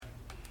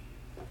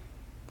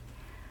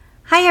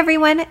Hi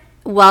everyone,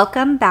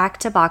 welcome back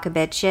to Baka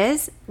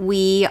Bitches.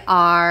 We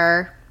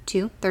are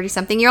two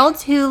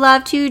 30-something-year-olds who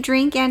love to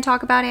drink and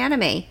talk about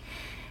anime.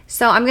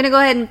 So I'm going to go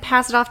ahead and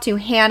pass it off to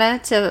Hannah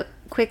to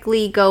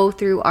quickly go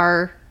through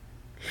our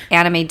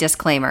anime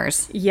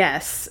disclaimers.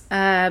 Yes,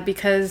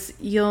 because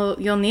you'll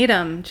need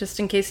them just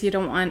in case you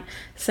don't want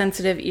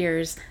sensitive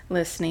ears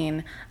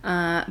listening.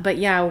 But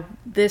yeah,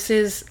 this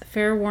is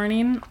fair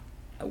warning,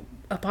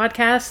 a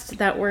podcast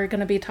that we're going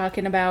to be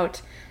talking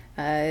about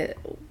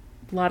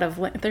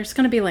there's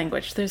going to be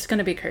language, there's going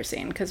to be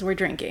cursing because we're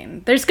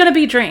drinking, there's going to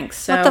be drinks.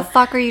 So what the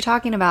fuck are you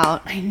talking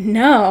about? I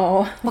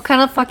know. What kind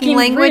of fucking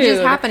language is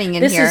happening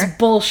in here? This is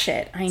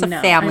bullshit. It's a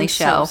family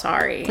show. So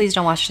sorry. Please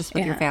don't watch this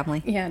with your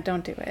family. Yeah,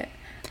 don't do it.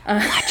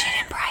 Watch it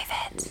in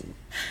private.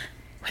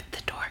 With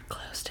the door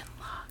closed and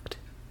locked.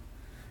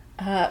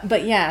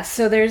 But yeah,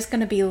 so there's going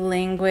to be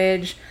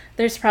language.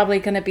 There's probably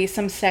going to be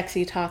some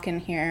sexy talk in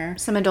here.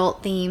 Some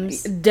adult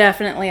themes.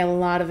 Definitely a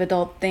lot of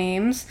adult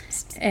themes.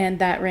 And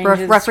that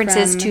ranges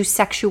references to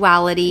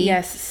sexuality.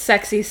 Yes,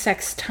 sexy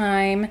sex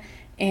time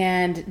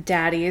and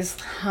daddies.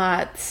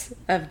 Lots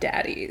of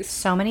daddies.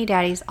 So many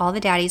daddies. All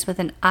the daddies with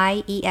an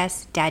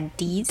I-E-S.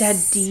 Daddies.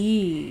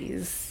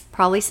 Daddies.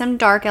 Probably some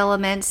dark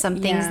elements, some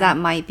things that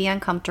might be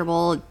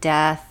uncomfortable,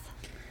 death,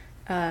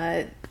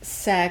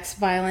 sex,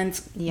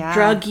 violence,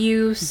 drug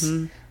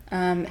use,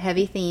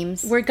 heavy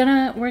themes. We're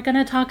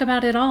gonna talk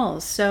about it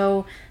all.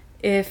 So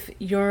if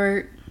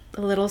you're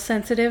a little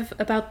sensitive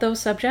about those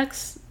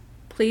subjects,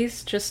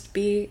 please just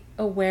be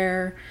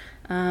aware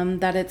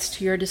that it's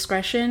to your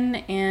discretion,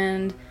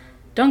 and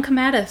don't come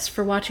at us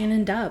for watching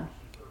in dub.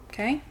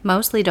 Okay.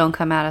 Mostly don't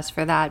come at us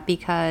for that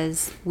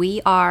because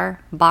we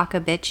are Baka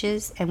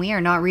Bitches and we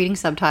are not reading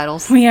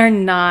subtitles. We are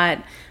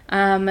not.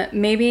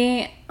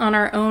 Maybe on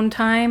our own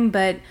time,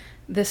 but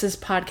this is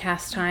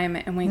podcast time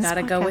and we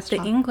gotta go with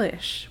the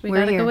English. We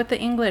gotta go with the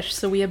English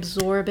so we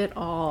absorb it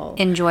all.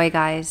 Enjoy,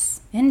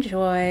 guys.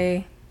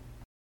 Enjoy.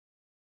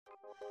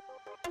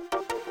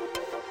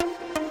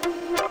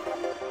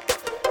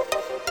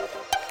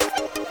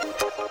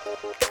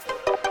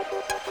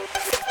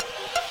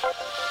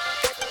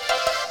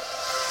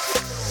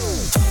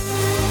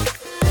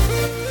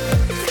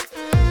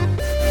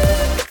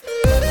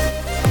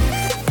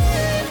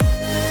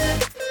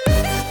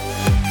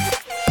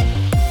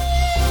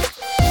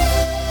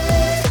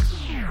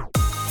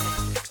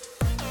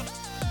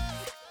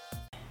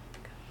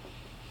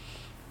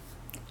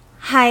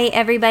 Hi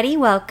everybody,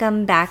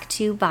 welcome back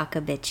to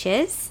Baka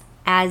Bitches.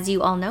 As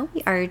you all know,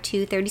 we are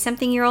two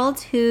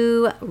 30-something-year-olds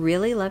who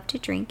really love to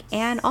drink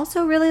and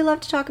also really love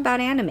to talk about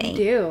anime. We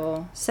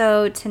do.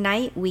 So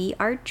tonight we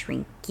are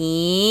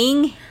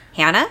drinking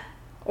Hannah?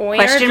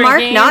 Question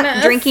mark?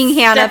 Not drinking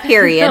Hannah,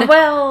 period.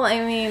 Well,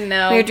 I mean,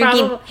 no. We're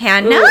drinking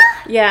Hannah? Ooh,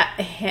 yeah,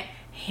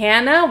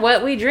 Hannah,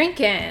 what we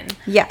drinking?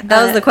 Yeah,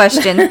 that was the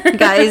question.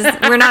 Guys,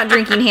 we're not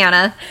drinking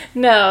Hannah.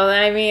 No,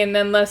 I mean,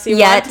 unless you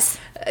Yet. want...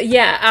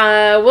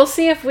 Yeah, we'll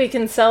see if we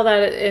can sell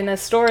that in a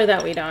store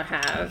that we don't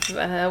have.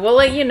 We'll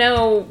let you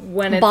know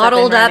when it's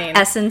bottled up, up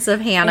essence of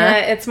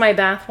Hannah. It's my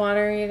bath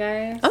water, you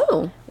guys.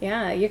 Oh.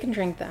 Yeah, you can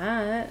drink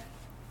that.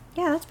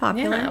 Yeah, that's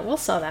popular. Yeah, we'll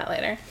sell that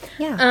later.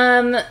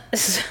 Yeah.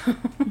 So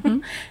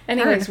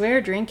anyways, we are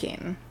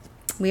drinking.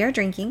 We are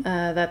drinking.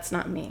 That's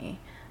not me.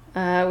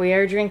 We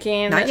are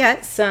drinking... Not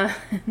yet. Not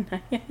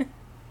yet.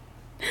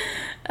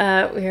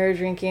 We are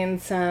drinking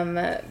some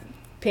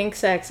Pink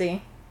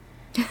Sexy.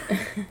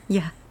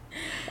 Yeah.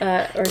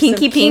 Or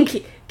Kinky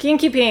Pink.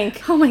 Kinky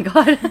Pink. Oh my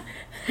god.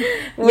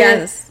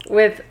 Yes.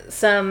 With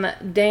some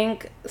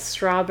dank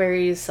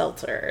strawberry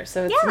seltzer.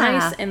 So it's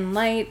nice and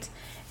light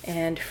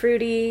and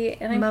fruity,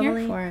 and I'm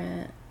here for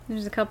it.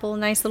 There's a couple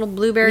nice little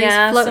blueberries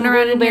floating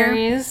around in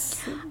here.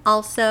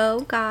 Also,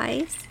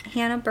 guys,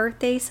 Hannah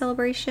birthday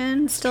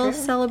celebration. Still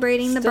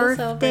celebrating the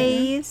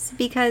birthdays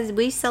because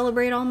we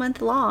celebrate all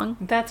month long.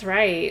 That's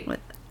right.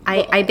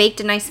 I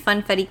baked a nice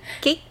funfetti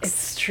cake.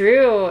 It's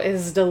true.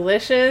 It's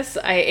delicious.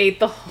 I ate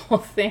the whole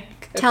thing.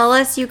 Tell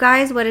us, you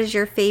guys, what is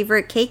your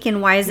favorite cake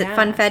and why is it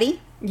funfetti?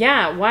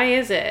 Yeah, why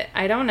is it?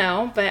 I don't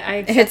know, but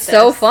It's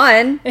so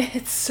fun.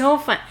 It's so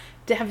fun.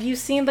 Have you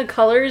seen the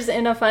colors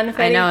in a funfetti cake?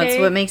 I know, it's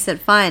what makes it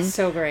fun.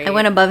 So great. I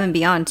went above and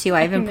beyond, too.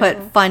 I even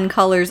put fun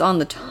colors on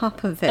the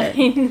top of it.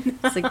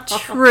 It's like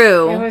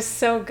true. It was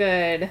so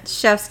good.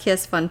 Chef's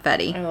kiss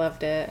funfetti. I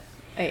loved it.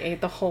 I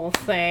ate the whole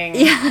thing.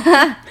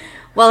 Yeah.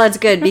 Well, that's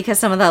good because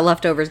some of that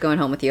leftover is going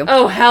home with you.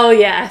 Oh, hell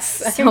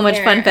yes. So much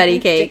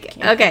funfetti cake.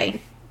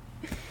 Okay.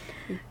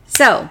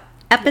 So,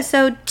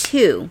 episode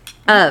 2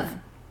 of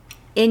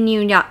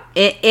Inuyasha.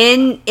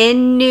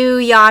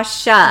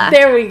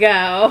 There we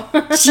go.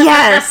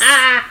 Yes.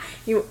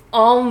 You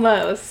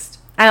almost.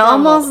 I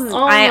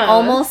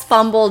almost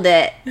fumbled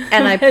it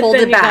and I pulled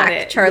it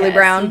back. Charlie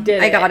Brown.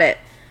 I got it.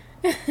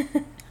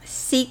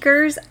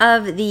 Seekers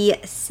of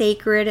the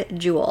Sacred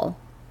Jewel.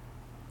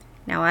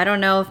 Now, I don't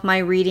know if my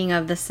reading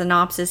of the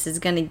synopsis is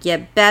going to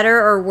get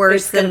better or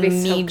worse than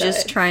me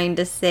just trying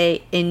to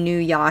say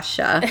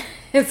Inuyasha.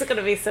 It's going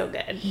to be so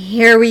good.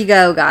 Here we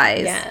go,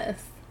 guys.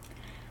 Yes.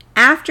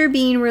 After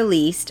being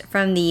released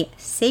from the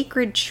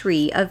Sacred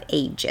Tree of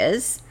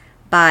Ages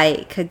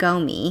by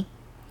Kagome,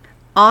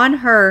 on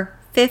her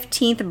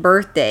 15th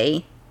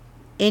birthday,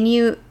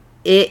 Inuyasha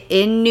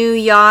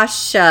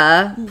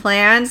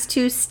plans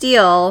to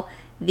steal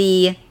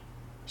the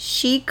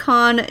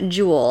Shikon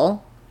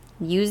Jewel,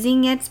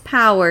 using its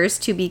powers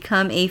to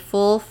become a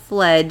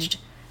full-fledged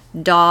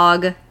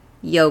dog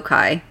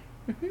yokai.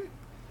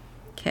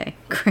 Okay,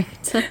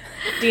 great.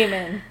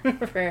 Demon.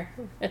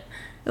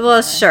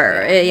 Well,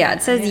 sure.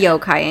 It says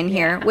yokai in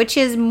here, which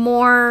is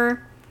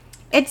more...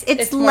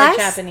 It's more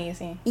less...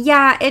 Japanesey.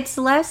 Yeah, it's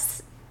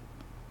less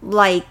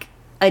like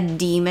a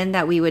demon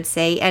that we would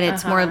say, and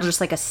it's more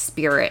just like a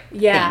spirit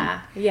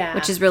thing,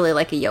 which is really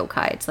like a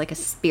yokai. It's like a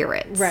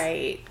spirit.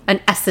 Right.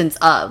 An essence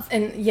of.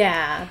 And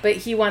but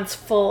he wants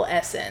full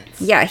essence.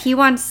 Yeah, he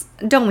wants...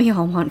 Don't we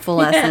all want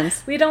full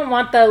essence? We don't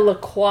want the La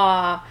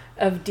Croix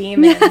of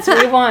demons.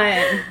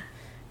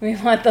 We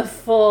want the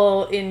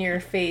full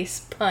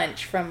in-your-face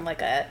punch from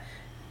like a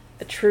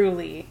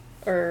Truly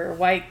or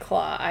White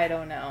Claw. I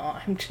don't know.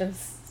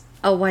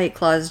 A White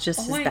Claw is just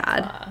as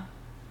bad. Claw.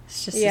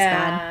 It's just as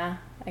bad. Yeah,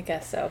 I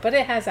guess so. But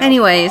it has alcohol.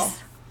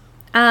 Anyways,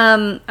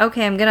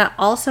 okay, I'm gonna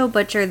also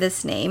butcher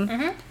this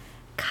name.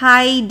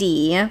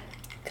 Kaede.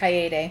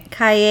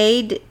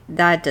 Kaede,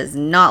 that does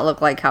not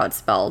look like how it's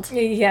spelled.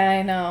 Yeah,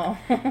 I know.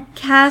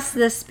 Casts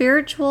the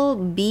spiritual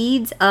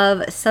beads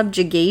of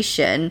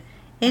subjugation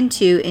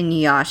into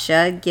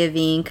Inuyasha,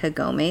 giving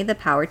Kagome the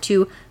power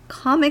to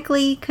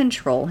comically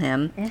control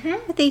him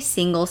with a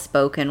single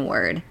spoken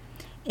word.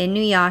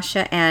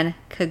 Inuyasha and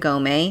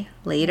Kagome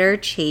later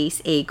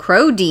chase a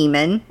crow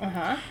demon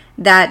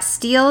that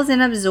steals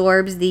and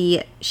absorbs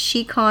the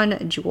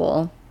Shikon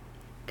Jewel.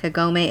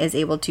 Kagome is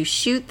able to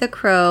shoot the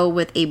crow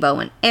with a bow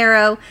and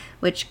arrow,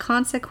 which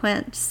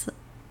consequently...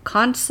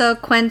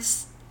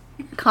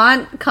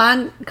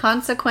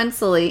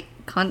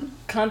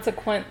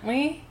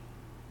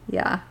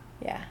 Yeah.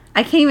 Yeah.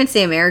 I can't even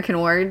say American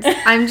words.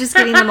 I'm just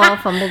getting them all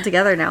fumbled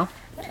together now.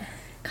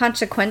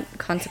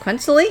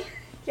 Consequentially?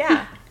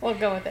 Yeah, we'll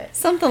go with it.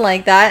 Something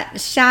like that.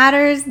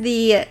 Shatters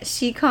the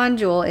Shikon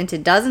Jewel into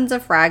dozens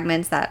of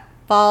fragments that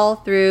fall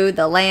through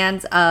the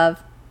lands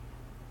of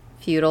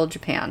feudal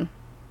Japan.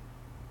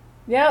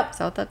 Yep. Is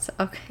that what that's...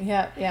 Okay.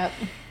 Yep.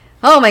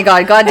 Oh my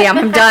god, goddamn,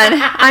 I'm done.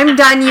 I'm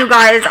done, you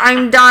guys.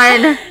 I'm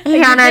done.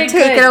 Hannah,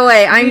 take it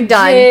away. I'm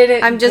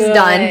done. I'm just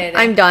done.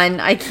 I'm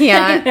done. I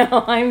can't. I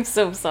know, I'm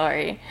so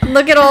sorry.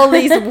 Look at all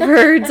these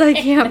words I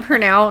can't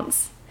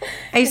pronounce.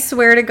 I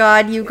swear to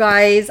God, you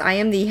guys, I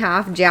am the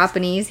half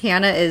Japanese.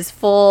 Hannah is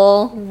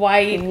full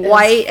white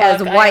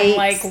as white. I'm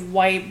like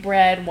white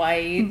bread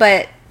white.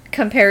 But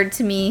compared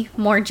to me,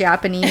 more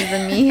Japanese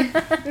than me.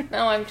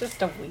 No, I'm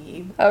just a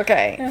weeb.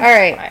 Okay. All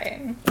right.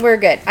 Fine. We're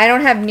good. I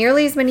don't have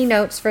nearly as many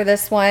notes for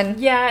this one.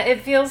 Yeah,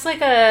 it feels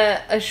like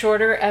a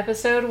shorter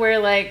episode where,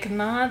 like,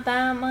 not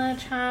that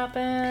much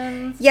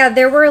happens. Yeah,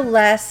 there were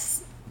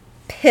less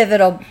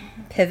pivotal?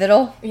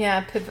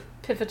 Yeah,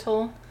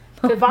 pivotal.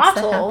 Pivotal.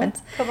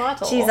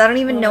 Jeez, I don't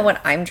even know what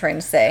I'm trying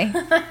to say.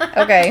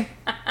 Okay.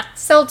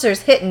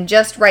 Seltzer's hitting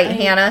just right,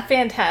 Hannah.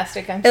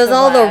 Fantastic. It was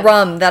all the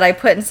rum that I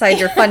put inside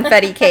your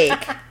funfetti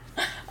cake.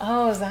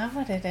 Oh, is that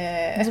what it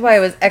is? That's why it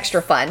was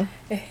extra fun.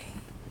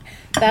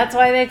 That's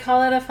why they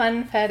call it a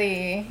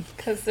funfetti,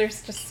 because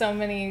there's just so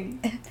many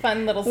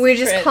fun little secrets.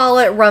 We just call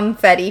it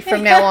rumfetti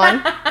from now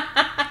on.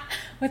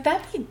 Would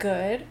that be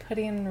good,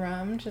 putting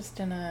rum just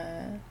in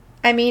a...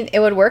 I mean,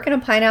 it would work in a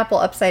pineapple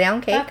upside down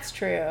cake. That's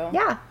true.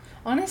 Yeah.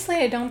 Honestly,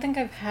 I don't think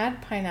I've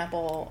had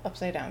pineapple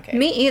upside down cake.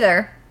 Me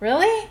either.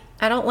 Really?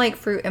 I don't like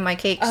fruit in my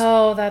cakes.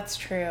 Oh, that's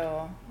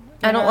true.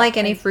 I don't like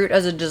any fruit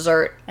as a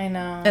dessert. I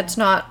know. It's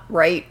not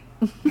right.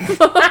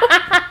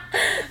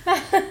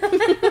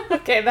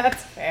 Okay,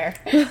 that's fair.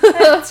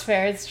 That's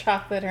fair. It's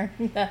chocolate or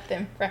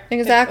nothing.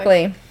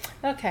 Exactly.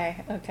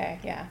 Okay,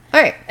 yeah.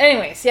 All right.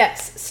 Anyways,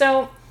 yes.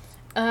 So,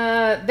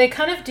 they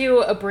kind of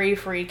do a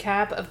brief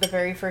recap of the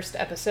very first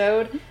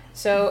episode.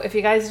 So, if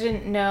you guys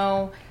didn't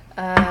know,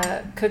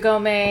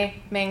 Kagome,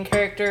 main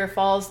character,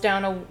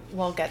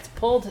 gets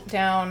pulled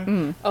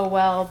down a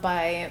well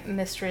by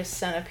Mistress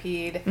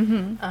Centipede,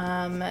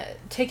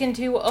 taken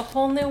to a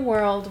whole new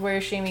world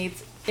where she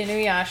meets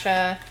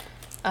Inuyasha.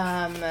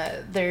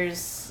 There's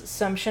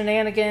some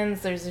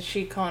shenanigans. There's a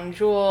Shikon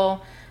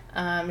Jewel.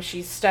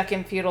 She's stuck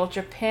in feudal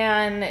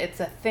Japan. It's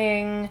a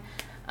thing.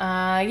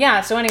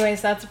 So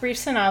anyways, that's a brief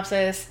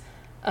synopsis.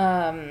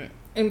 And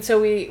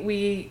so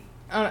we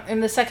in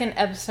the second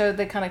episode,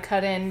 they kind of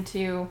cut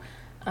into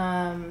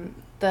I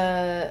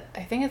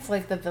think it's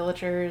like the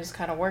villagers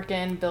kind of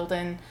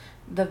building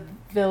the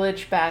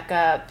village back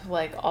up,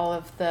 like all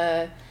of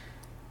the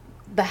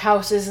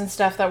houses and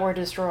stuff that were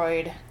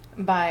destroyed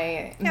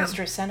by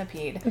Mistress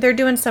Centipede. They're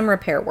doing some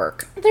repair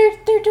work.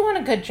 They're doing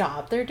a good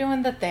job. They're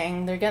doing the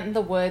thing. They're getting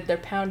the wood. They're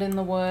pounding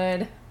the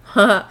wood.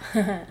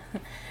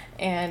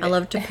 And I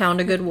love to pound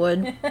a good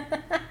wood.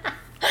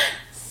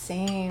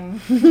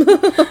 Same.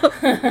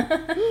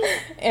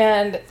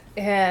 and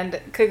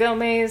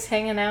Kagome's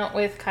hanging out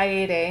with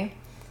Kaede,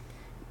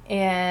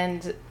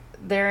 and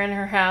they're in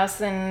her house,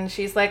 and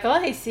she's like, "Oh,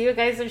 I see you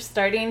guys are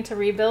starting to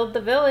rebuild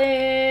the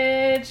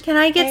village. Can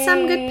I get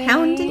some good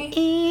pounding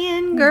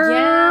in, girl?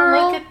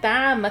 Yeah, look at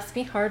that. Must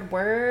be hard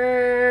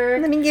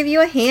work. Let me give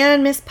you a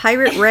hand, Miss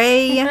Pirate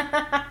Ray."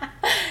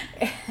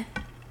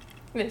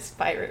 Miss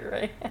Pirate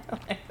Ray.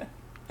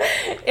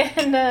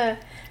 And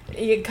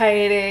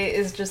Kaede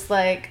is just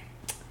like,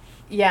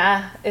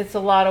 "Yeah, it's a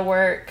lot of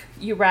work.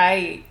 You're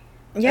right.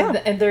 Yeah.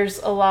 And there's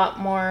a lot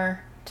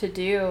more to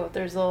do.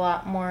 There's a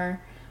lot more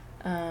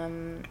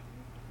to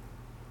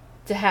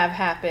have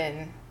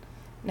happen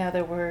now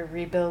that we're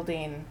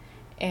rebuilding."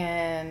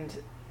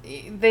 And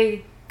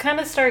they kind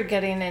of start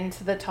getting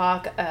into the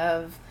talk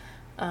of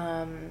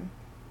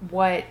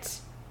what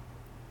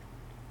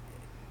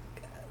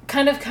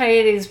kind of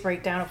Kaede's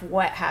breakdown of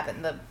what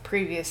happened, the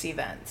previous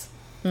events.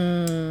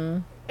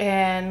 And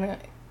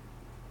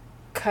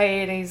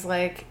Kaede's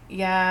like,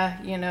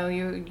 "Yeah, you know,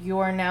 you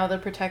are now the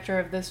protector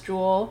of this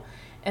jewel,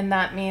 and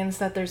that means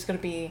that there's going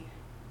to be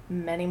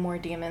many more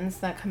demons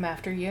that come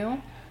after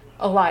you.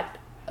 A lot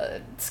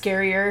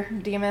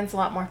scarier demons, a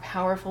lot more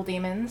powerful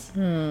demons.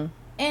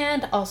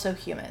 And also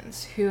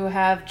humans who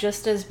have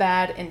just as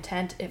bad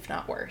intent, if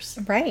not worse."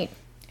 Right.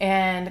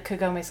 And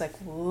Kagome's like,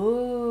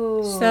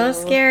 "Whoa. So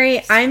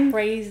scary. I'm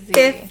crazy.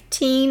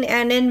 15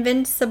 and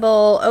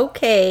invincible.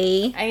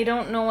 Okay. I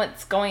don't know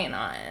what's going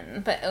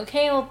on, but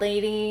okay, old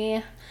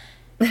lady."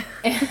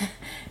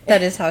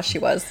 That is how she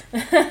was.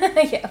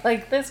 Yeah,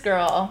 like this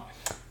girl.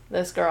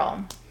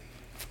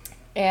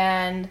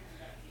 And,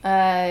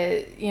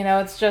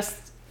 it's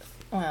just,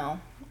 well,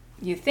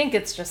 you think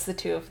it's just the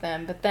two of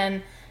them, but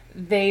then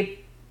they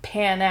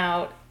pan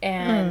out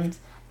and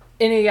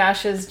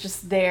Inuyasha's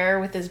just there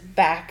with his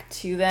back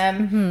to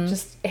them,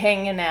 just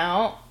hanging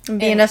out.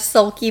 Being a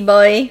sulky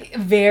boy.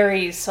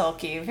 Very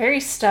sulky, very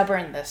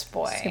stubborn, this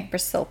boy. Super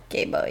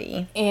sulky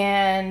boy.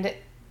 And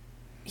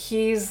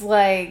he's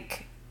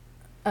like,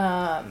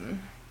 Kagome's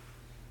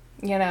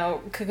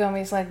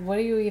like, "What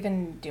are you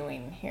even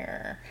doing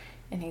here?"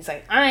 And he's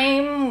like,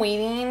 "I'm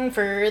waiting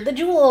for the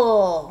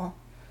jewel.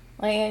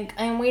 Like,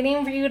 I'm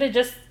waiting for you to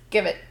just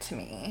give it to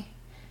me.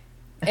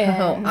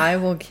 And I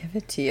will give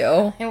it to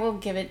you. I will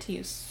give it to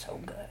you so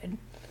good."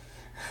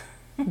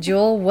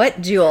 Jewel?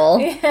 What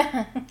jewel?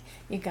 Yeah.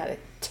 You gotta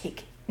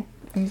take it.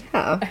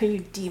 Yeah. Are you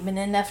demon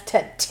enough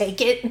to take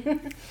it?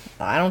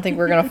 I don't think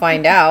we're going to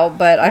find out,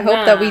 but I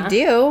hope that we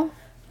do.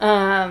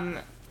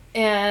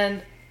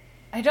 And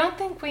I don't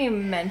think we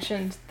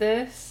mentioned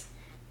this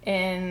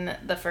in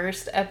the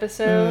first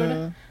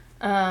episode,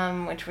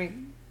 which or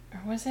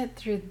was it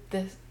through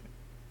this?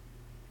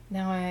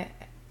 Now I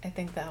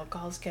think the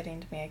alcohol's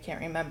getting to me. I can't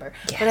remember.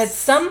 Yes. But at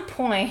some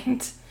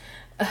point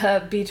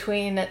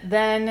between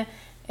then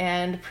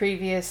and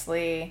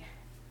previously,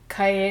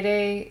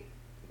 Kaede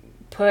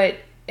put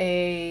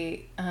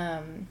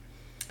an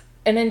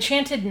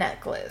enchanted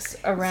necklace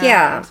around.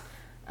 Yeah.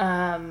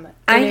 I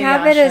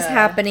have it as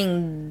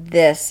happening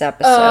this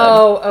episode.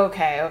 Oh,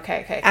 okay.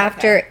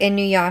 After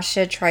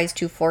Inuyasha tries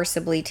to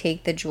forcibly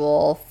take the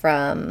jewel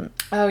from...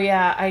 Oh,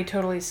 yeah, I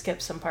totally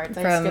skipped some parts.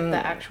 I skipped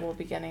the actual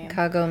beginning.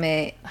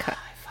 Kagome. I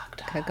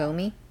fucked up.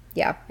 Kagome?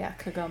 Yeah. Yeah,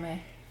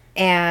 Kagome.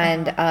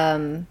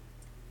 And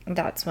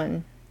that's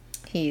when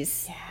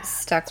he's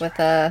stuck with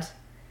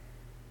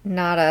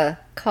not a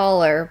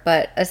collar,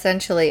 but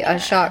essentially a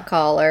shock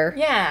collar.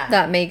 Yeah.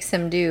 That makes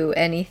him do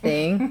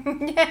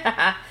anything.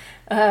 Yeah.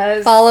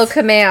 Follow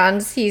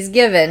commands he's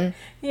given.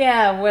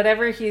 Yeah,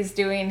 whatever he's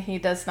doing, he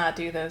does not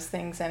do those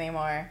things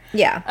anymore.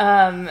 Yeah.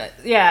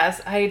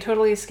 Yes, I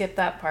totally skipped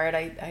that part.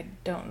 I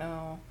don't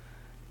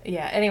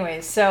Yeah,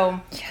 anyways,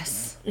 so...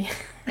 Yes.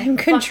 I'm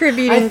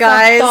contributing,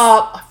 guys.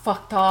 I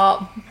fucked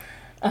up.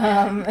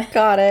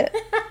 Got it.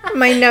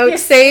 My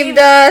notes saved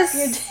us.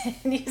 You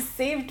did. You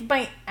saved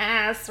my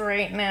ass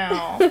right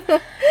now.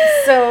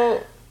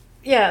 So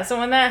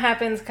when that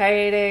happens,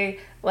 Kaede,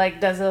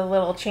 does a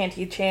little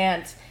chanty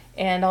chant,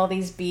 and all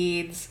these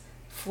beads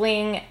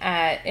fling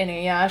at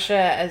Inuyasha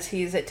as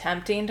he's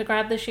attempting to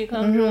grab the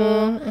Shikon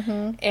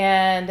jewel.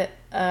 And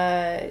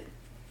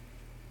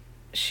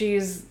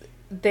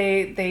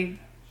they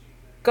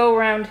go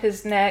around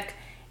his neck,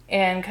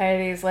 and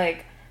Kaede's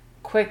like,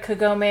 "Quick,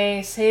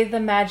 Kagome, say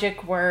the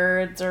magic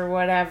words or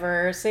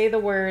whatever. Say the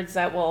words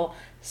that will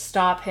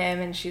stop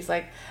him." And she's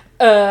like,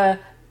 and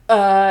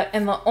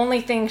the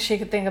only thing she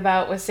could think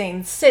about was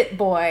saying, "Sit,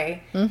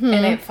 boy."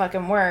 And it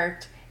fucking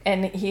worked.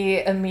 And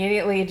he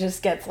immediately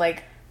just gets,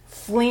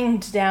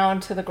 flinged down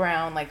to the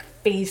ground,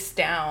 face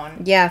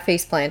down. Yeah,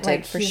 face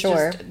planted, for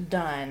sure. He's just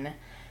done.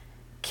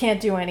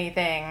 Can't do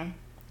anything.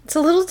 It's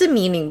a little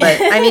demeaning, but,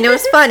 it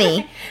was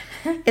funny.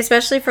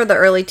 Especially for the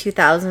early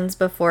 2000s,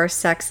 before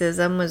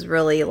sexism was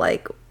really, a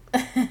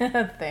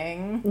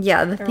thing.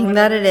 Yeah, the thing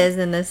that it is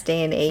in this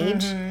day and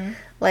age.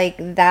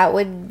 That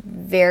would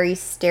very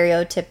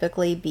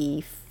stereotypically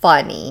be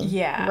funny.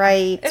 Yeah.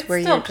 Right? It's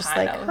where still you're just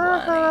kind of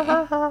funny. Ha,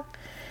 ha, ha.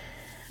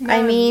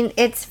 No.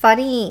 It's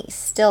funny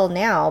still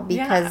now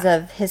because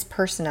of his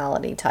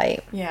personality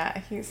type.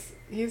 Yeah, he's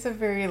a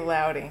very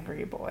loud,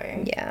 angry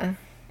boy. Yeah.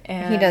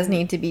 And He does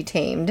need to be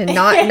tamed, and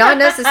not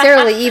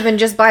necessarily even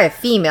just by a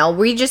female.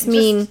 We just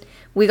mean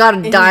we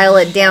gotta dial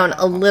it down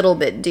a little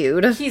bit,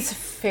 dude. He's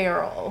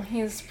feral.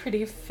 He's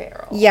pretty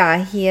feral.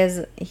 Yeah, he is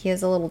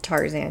a little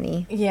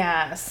Tarzan-y.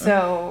 Yeah,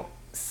 so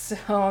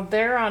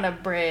they're on a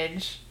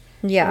bridge.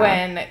 Yeah.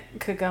 When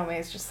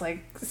Kagome's just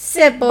like,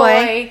 sit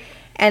boy.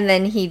 And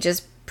then he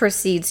just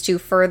proceeds to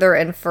further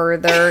and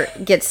further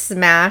get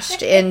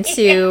smashed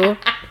into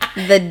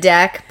the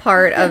deck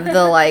part of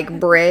the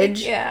like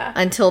bridge. Yeah.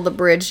 Until the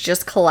bridge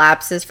just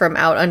collapses from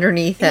out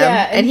underneath him.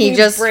 Yeah, and he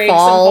just breaks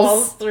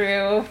falls and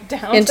through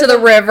down into the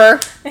river.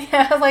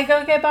 Yeah, like,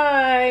 okay,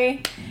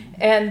 bye.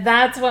 And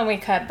that's when we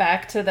cut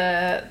back to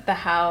the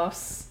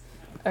house,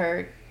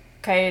 or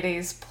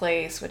Kaede's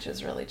place, which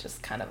is really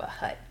just kind of a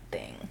hut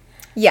thing.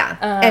 Yeah,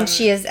 and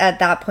she has at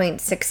that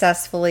point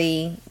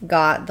successfully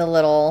got the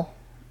little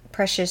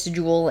precious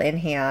jewel in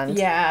hand.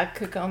 Yeah,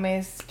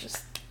 Kagome's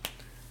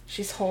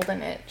she's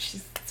holding it.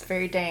 It's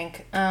very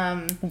dank.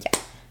 Yeah.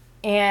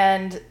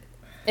 And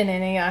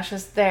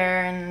Inuyasha's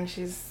there, and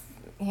he's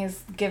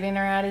giving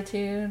her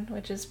attitude,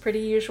 which is pretty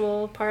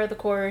usual, part of the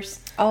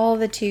course. All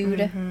the tude.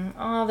 Mm-hmm.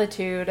 All the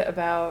tude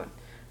about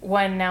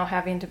one now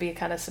having to be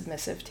kind of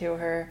submissive to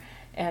her,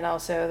 and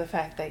also the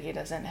fact that he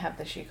doesn't have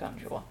the Shikon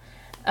jewel.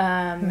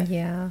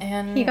 Yeah.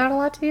 And he got a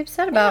lot to be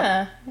upset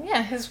about.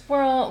 Yeah, his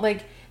world,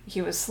 like,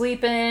 he was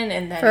sleeping,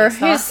 and then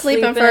he was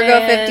sleeping for a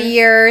good 50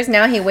 years.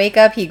 Now he wake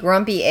up, he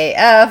grumpy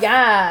AF.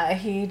 Yeah,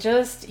 he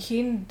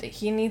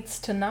needs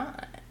to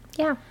not.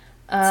 Yeah.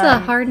 It's a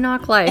hard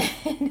knock life.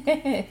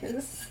 It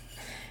is.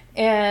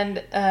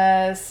 And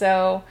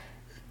so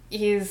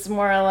he's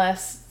more or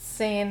less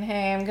saying,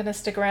 hey, I'm going to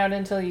stick around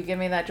until you give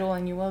me that jewel,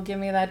 and you will give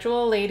me that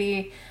jewel,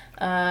 lady.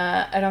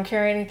 I don't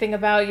care anything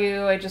about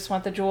you. I just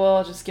want the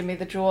jewel. Just give me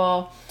the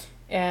jewel.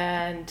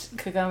 And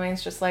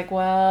Kagome's just like,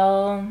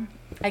 well,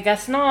 I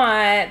guess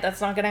not. That's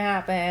not going to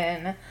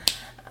happen.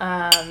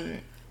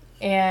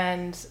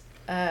 And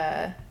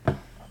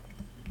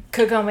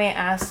Kagome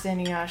asked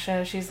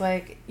Inuyasha, she's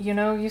like,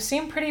 you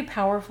seem pretty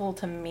powerful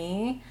to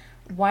me.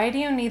 Why do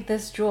you need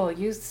this jewel?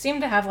 You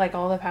seem to have, like,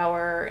 all the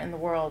power in the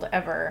world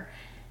ever.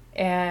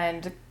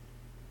 And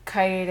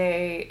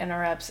Kaede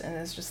interrupts and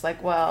is just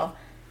like, well,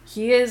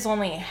 he is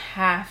only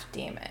half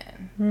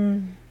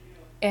demon.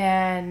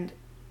 And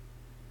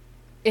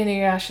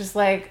Inuyasha's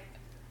like,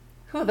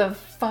 who the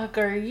fuck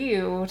are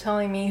you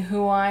telling me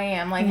who I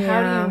am? Like,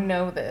 how do you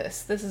know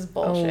this? This is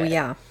bullshit. Oh,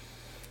 yeah.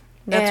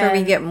 That's where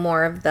we get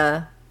more of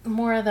the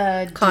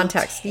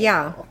context.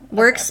 Yeah.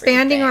 We're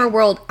expanding our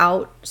world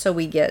out so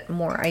we get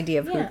more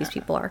idea of who these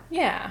people are.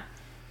 Yeah.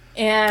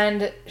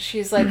 And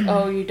she's like,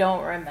 oh, you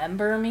don't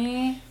remember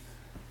me?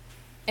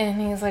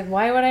 And he's like,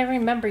 why would I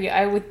remember you?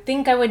 I would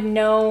think I would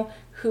know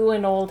who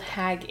an old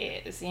hag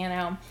is,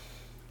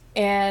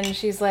 And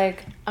she's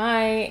like,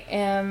 I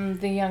am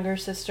the younger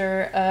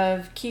sister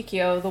of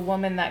Kikyo, the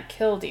woman that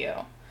killed you.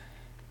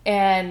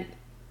 And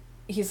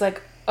he's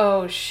like,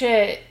 oh,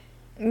 shit.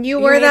 You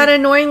were that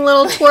annoying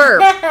little twerp.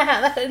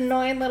 That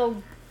annoying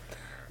little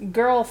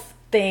girl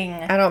thing.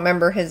 I don't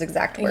remember his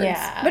exact words.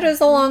 Yeah. But it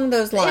was along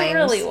those lines. It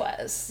really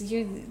was.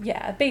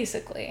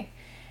 Basically.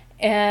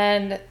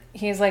 And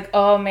he's like,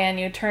 oh, man,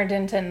 you turned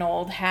into an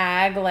old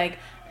hag. Like,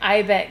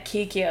 I bet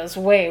Kikyo's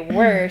way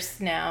worse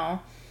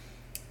now.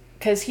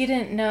 Because he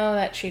didn't know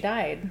that she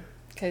died.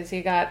 Because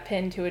he got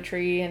pinned to a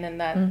tree and then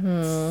that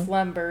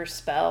slumber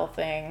spell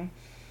thing.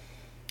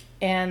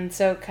 And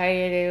so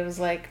Kaede was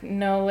like,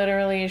 no,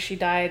 literally, she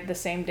died the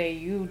same day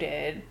you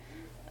did.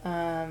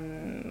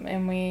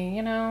 And we,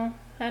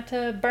 had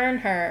to burn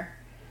her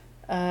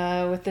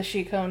with the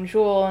Shikon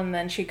jewel. And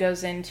then she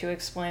goes into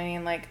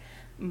explaining, like,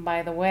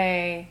 by the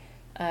way,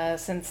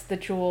 since the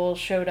jewel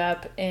showed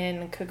up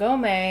in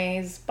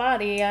Kagome's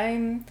body,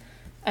 I'm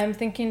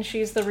thinking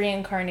she's the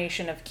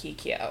reincarnation of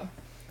Kikyo,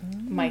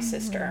 my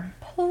sister.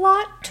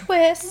 Plot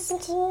twist.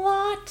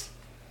 Plot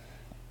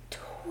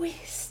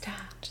twist.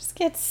 Just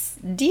gets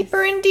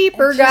deeper and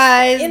deeper,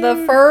 guys,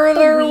 the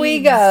further we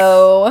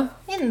go.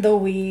 In the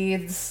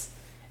weeds.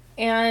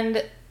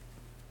 And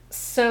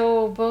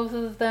so both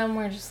of them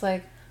were just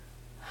like,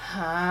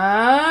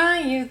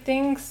 huh? You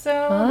think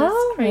so?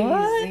 That's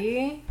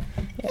crazy.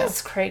 Yeah.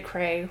 It's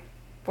cray-cray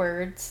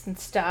words and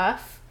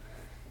stuff.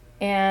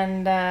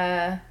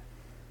 And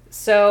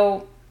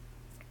so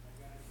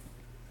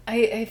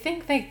I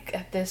think they,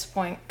 at this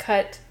point,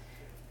 cut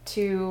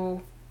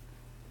to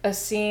a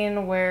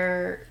scene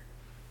where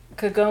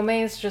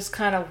Kagome's just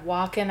kind of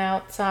walking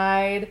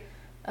outside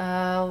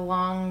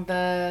along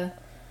the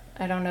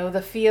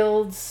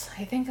fields.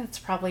 I think it's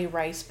probably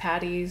rice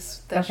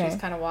paddies that she's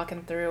kind of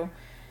walking through.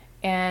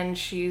 And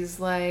she's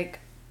like,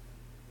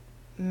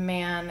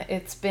 man,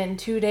 it's been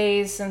 2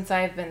 days since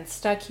I've been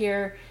stuck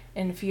here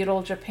in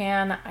feudal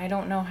Japan. I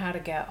don't know how to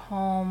get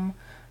home.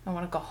 I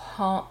want to go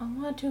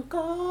home.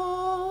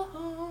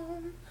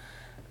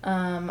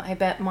 I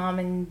bet mom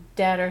and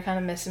dad are kind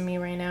of missing me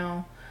right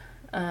now.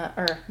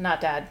 Or not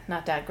dad,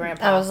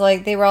 grandpa. I was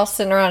like, they were all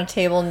sitting around a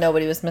table.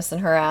 Nobody was missing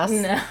her ass.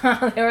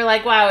 No, they were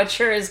like, wow, it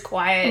sure is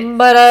quiet.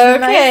 But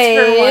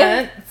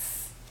okay. Nice for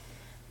once.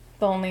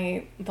 The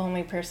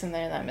only person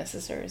there that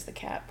misses her is the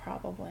cat,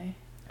 probably.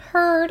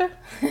 Heard.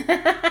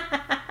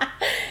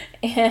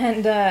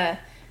 And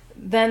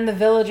then the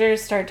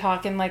villagers start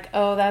talking like,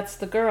 oh, that's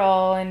the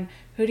girl, and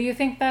who do you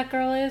think that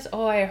girl is?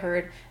 Oh, I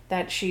heard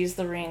that she's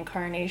the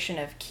reincarnation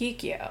of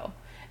Kikyo.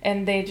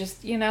 And they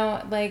just,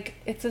 like,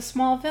 it's a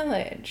small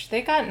village.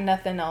 They got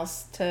nothing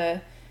else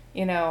to,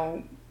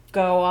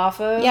 go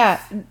off of.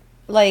 Yeah,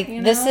 like,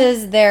 this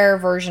is their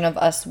version of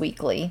Us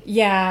Weekly.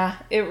 Yeah,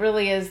 it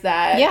really is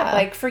that. Yeah.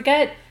 Like,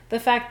 forget the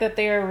fact that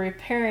they are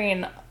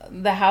repairing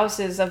the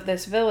houses of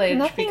this village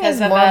Nothing because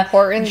is of more a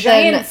important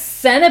giant than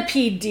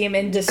centipede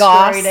demon destroyed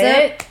gossip.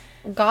 it.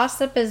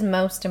 Gossip is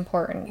most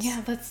important.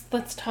 Yeah,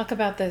 let's talk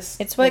about this.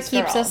 It's what this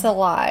keeps girl. us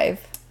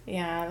alive.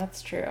 Yeah,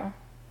 that's true.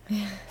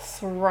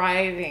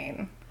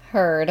 Thriving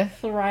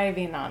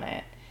on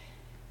it.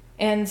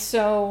 And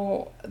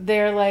so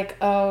they're like,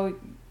 oh,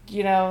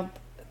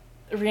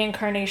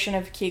 reincarnation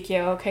of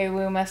Kikyo. Okay,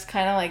 we must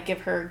kind of like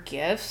give her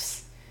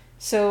gifts.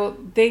 So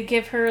they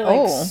give her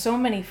like so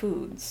many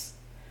foods.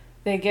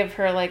 They give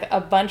her like a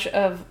bunch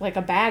of, like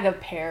a bag of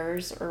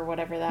pears or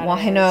whatever that is. Well,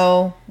 I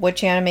know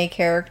which anime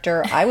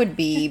character I would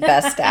be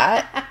best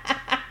at.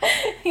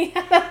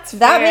 Yeah, that's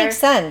that fair. makes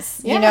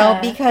sense, Yeah,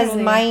 because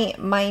totally.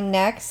 my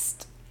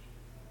next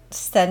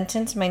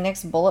sentence, my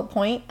next bullet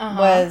point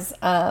was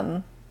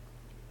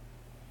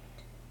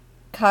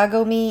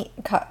Kagome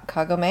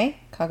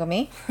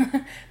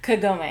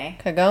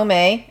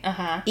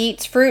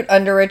eats fruit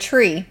under a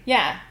tree.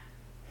 Yeah.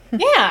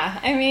 Yeah,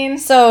 I mean...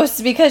 So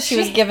it's because she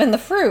was given the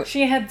fruit.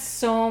 She had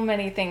so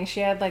many things.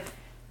 She had, like,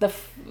 the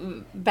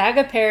bag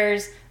of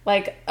pears,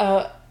 like,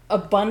 a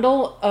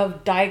bundle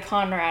of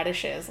daikon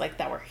radishes, like,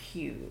 that were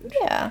huge.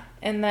 Yeah.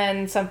 And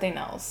then something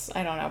else.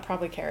 I don't know,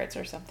 probably carrots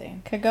or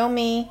something.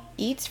 Kagome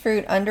eats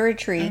fruit under a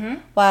tree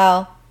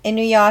while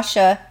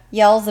Inuyasha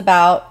yells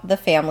about the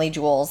family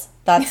jewels.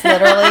 That's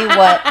literally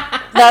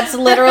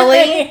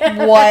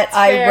what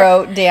I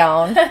wrote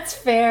down. That's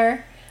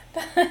fair.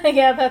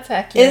 Yeah, that's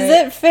accurate. Is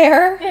it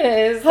fair? It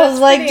is. I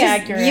was like,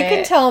 accurate. You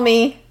can tell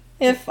me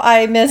if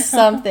I missed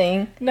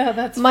something. No,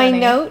 that's My funny.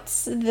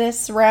 notes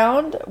this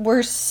round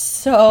were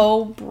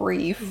so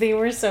brief. They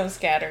were so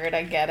scattered.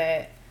 I get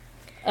it.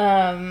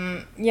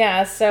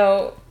 Yeah.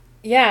 So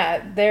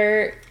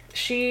yeah,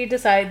 she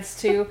decides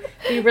to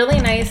be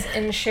really nice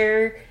and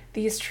share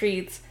these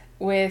treats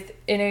with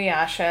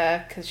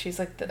Inuyasha because she's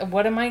like,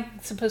 what am I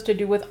supposed to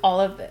do with all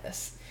of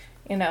this?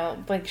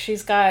 Like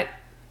she's got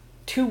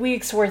 2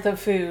 weeks worth of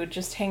food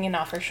just hanging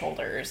off her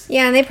shoulders.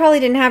 Yeah, and they probably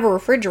didn't have a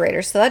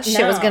refrigerator, so that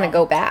shit was going to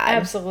go bad.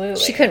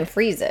 Absolutely. She couldn't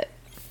freeze it.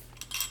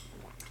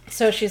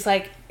 So she's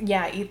like,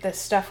 yeah, eat this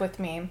stuff with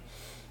me.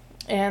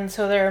 And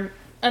so they're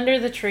under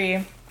the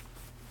tree,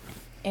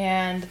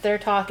 and they're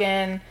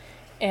talking,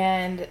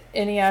 and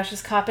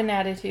Inuyasha's copping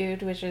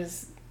attitude, which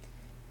is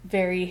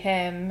very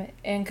him.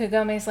 And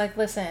Kagome's like,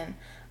 listen,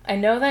 I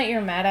know that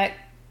you're mad at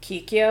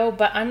Kikyo,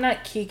 but I'm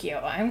not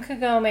Kikyo. I'm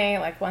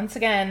Kagome. Like, once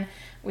again,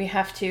 we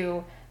have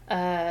to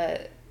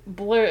unblur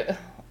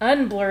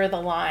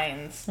the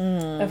lines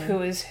of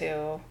who is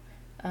who.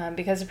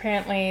 Because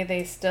apparently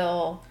they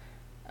still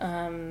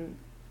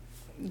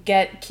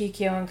get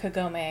Kikyo and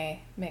Kagome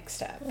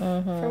mixed up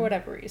for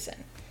whatever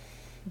reason.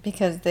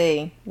 Because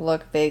they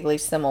look vaguely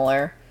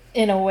similar.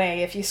 In a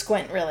way, if you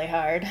squint really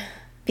hard.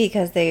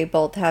 Because they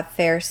both have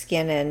fair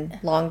skin and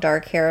long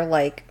dark hair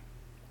like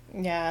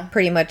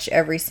pretty much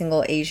every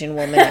single Asian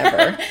woman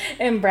ever.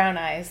 And brown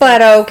eyes.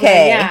 But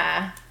okay.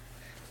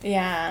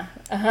 Yeah.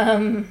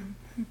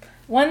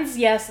 One's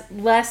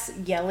less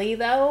yelly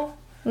though.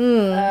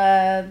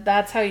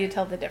 That's how you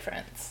tell the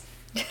difference.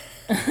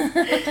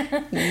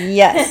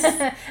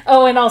 Yes.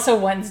 Oh, and also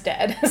one's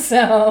dead.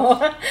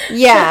 So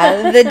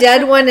yeah, the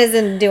dead one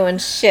isn't doing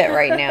shit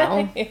right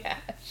now. Yeah,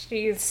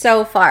 she's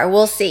so far.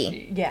 We'll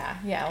see.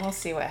 Yeah, we'll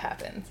see what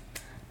happens.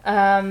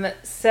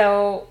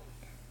 So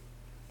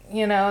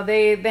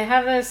they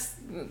have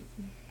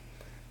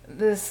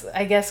this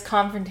I guess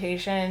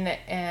confrontation,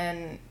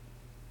 and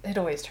it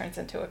always turns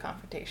into a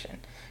confrontation.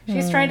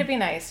 She's trying to be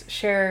nice,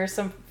 share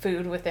some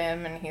food with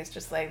him, and he's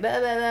just like, blah,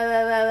 blah, blah,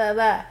 blah, blah, blah,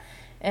 blah.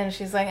 And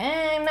she's like,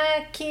 I'm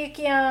not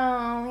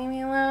Kikyo, leave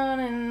me alone,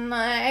 and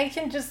I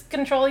can just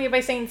control you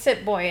by saying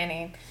sit boy, and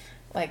he,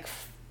 like,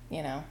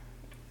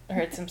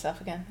 hurts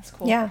himself again. That's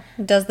cool. Yeah,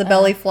 does the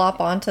belly flop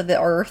onto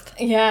the earth.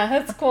 Yeah,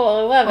 that's cool.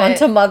 I love it.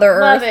 Onto Mother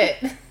Earth. Love it.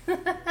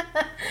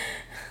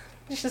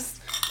 It's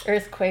just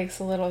earthquakes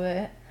a little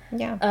bit.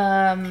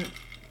 Yeah.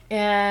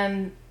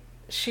 And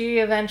she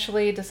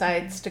eventually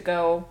decides to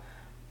go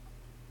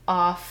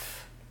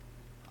off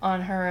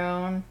on her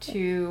own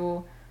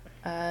to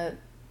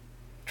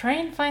try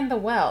and find the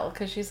well,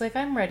 because she's like,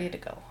 I'm ready to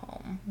go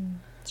home.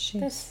 She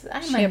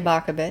a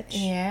baka bitch.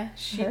 Yeah,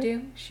 she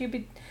do.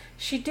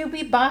 She do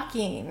be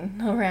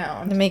balking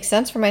around. It makes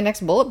sense for my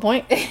next bullet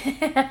point.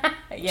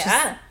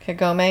 Yeah.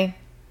 Kagome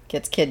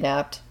gets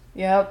kidnapped.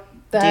 Yep.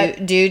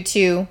 Due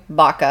to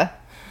baka.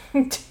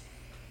 Yeah,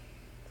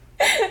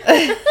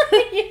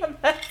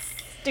 that's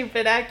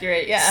stupid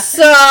accurate, yeah.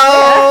 So,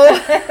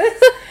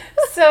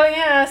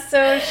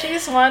 So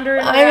she's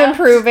wandering around. I'm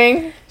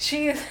improving.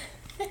 She's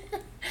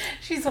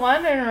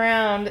wandering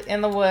around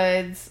in the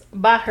woods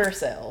by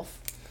herself.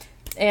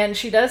 And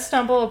she does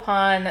stumble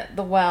upon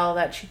the well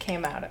that she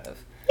came out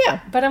of.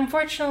 Yeah. But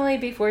unfortunately,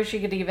 before she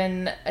could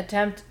even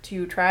attempt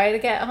to try to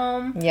get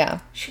home,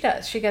 she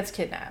does. She gets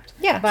kidnapped.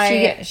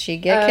 Yeah, she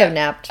get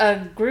kidnapped.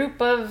 A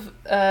group of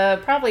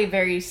probably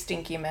very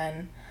stinky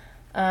men.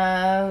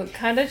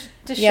 Kind of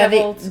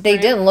disheveled. Yeah, they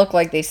didn't look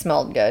like they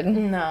smelled good.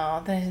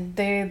 No,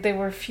 they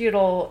were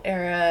feudal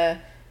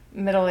era,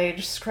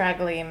 middle-aged,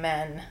 scraggly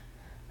men.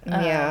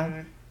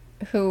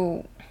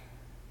 Who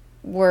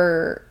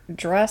were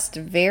dressed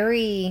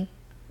very...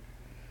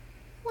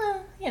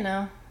 Well,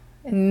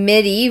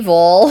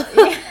 medieval.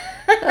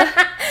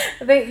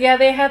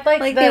 They had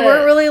they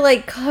weren't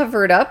really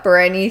covered up or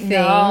anything.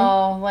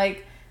 No,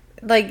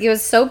 it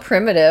was so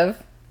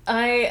primitive.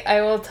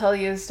 I will tell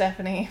you,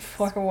 Stephanie,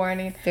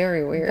 forewarning.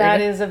 Very weird.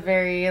 That is a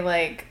very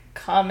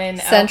common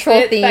central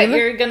outfit theme that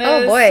you're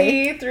gonna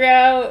see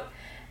throughout.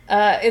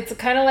 It's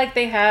kind of like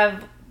they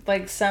have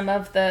some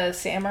of the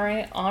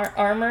samurai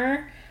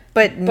armor,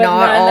 but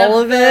not all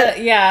of it.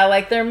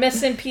 Yeah, they're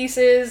missing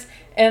pieces,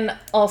 and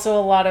also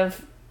a lot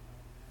of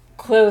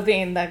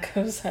clothing that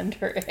goes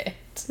under it.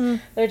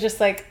 They're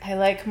just I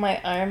like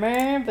my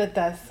armor, but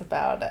that's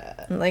about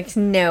it.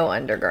 No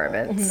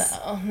undergarments.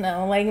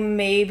 No,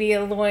 maybe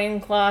a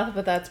loincloth,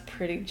 but that's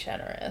pretty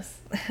generous.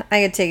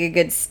 I could take a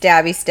good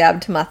stabby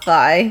stab to my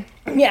thigh.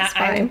 Yeah,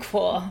 I'm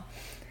cool.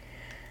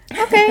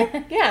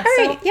 Okay. Yeah.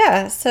 All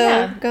right.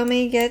 So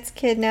Gomi gets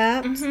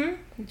kidnapped.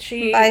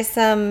 She by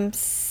some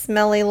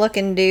smelly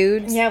looking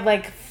dudes.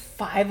 Yeah,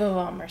 5 of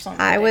them or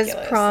something. I ridiculous.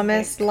 was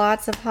promised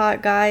lots of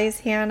hot guys,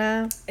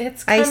 Hannah.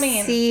 It's coming.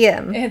 I see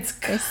them. It's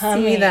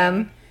coming. I see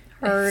them.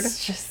 Heard.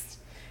 It's just,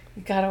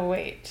 you gotta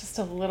wait just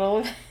a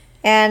little.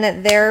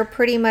 And they're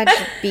pretty much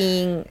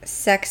being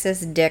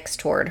sexist dicks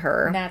toward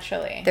her.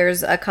 Naturally.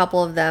 There's a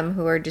couple of them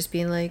who are just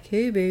being like,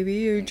 hey, baby,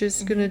 you're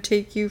just gonna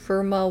take you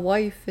for my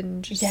wife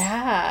and just...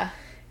 Yeah.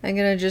 I'm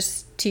gonna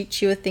just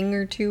teach you a thing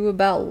or two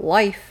about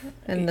life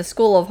in the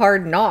School of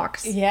Hard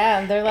Knocks. Yeah,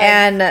 and they're like...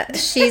 And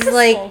she's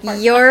like,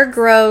 you're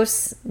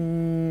gross.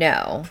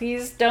 No.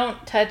 Please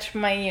don't touch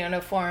my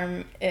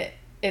uniform.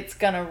 It's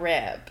gonna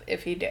rip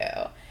if you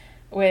do.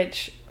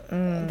 Which,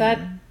 that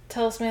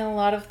tells me a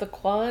lot of the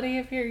quality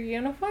of your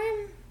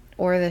uniform.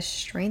 Or the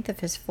strength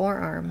of his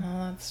forearm.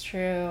 Oh, that's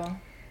true.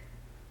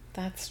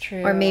 That's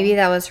true. Or maybe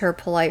that was her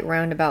polite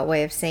roundabout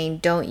way of saying,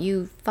 don't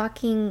you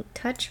fucking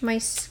touch my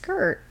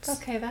skirt.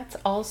 Okay, that's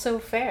also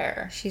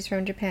fair. She's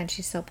from Japan.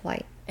 She's so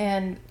polite.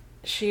 And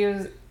she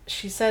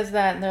says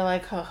that, and they're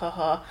like, ha ha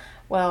ha.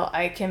 Well,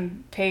 I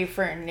can pay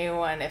for a new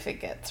one if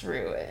it gets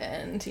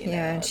ruined. You know,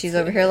 and she's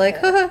over here like,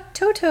 haha,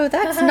 Toto,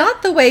 that's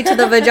not the way to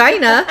the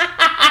vagina.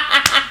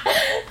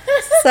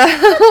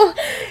 So,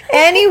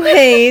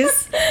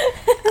 anyways,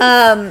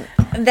 then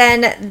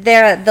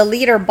the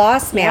leader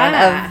boss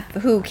man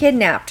of who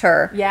kidnapped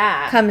her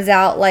comes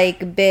out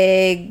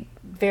big,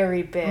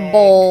 very big,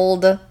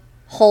 bold,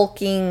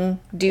 hulking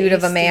dude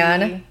of a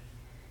man,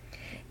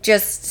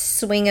 just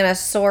swinging a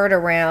sword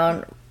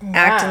around,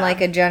 acting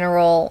like a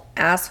general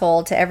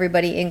asshole to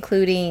everybody,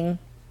 including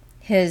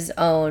his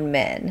own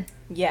men.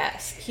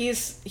 Yes,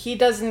 he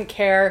doesn't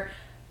care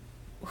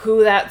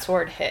who that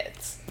sword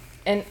hits.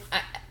 And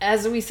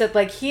as we said,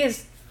 he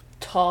is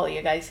tall,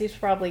 you guys. He's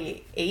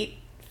probably 8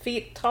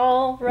 feet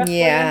tall, roughly.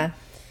 Yeah.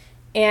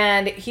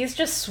 And he's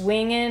just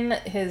swinging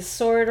his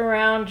sword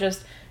around,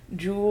 just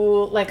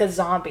jewel, like a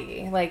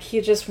zombie. He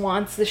just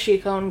wants the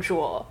Shikon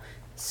jewel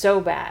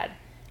so bad.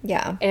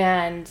 Yeah.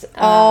 And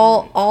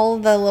all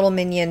the little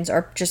minions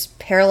are just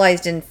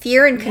paralyzed in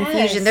fear and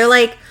confusion. Yes. They're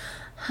like,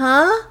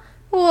 huh?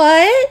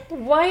 What?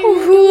 Why are you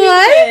doing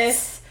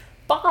this?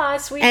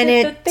 Boss, we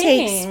did the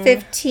thing. And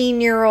it takes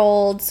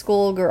 15-year-old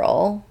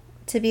schoolgirl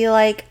to be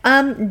like,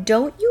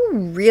 don't you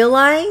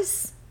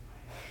realize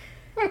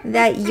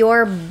that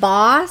your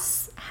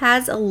boss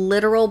has a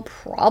literal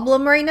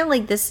problem right now?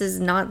 This is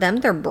not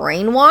them. They're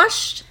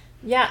brainwashed.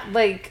 Yeah,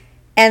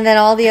 And then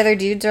all the other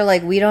dudes are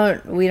like, we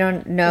don't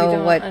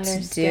know what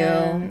to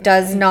do.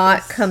 Does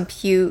not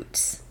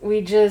compute. We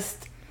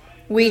just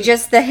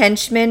the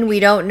henchmen. We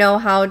don't know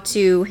how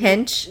to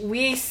hench.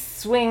 We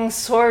swing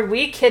sword.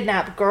 We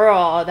kidnap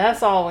girl.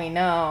 That's all we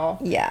know.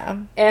 Yeah.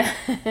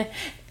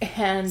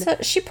 And so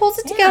she pulls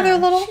it together a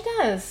little. She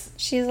does.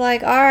 She's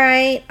like, all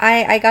right,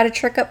 I got a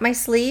trick up my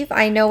sleeve.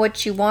 I know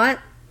what you want.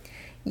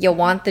 You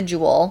want the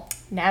jewel.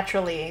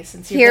 Naturally,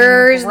 since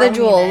here's the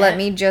jewel. Let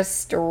me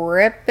just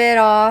rip it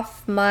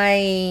off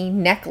my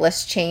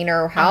necklace chain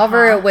or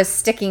however it was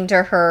sticking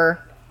to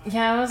her.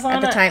 Yeah, it was on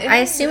at the time. I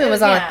assume it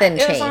was on a thin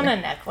chain. It was on a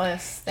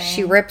necklace thing.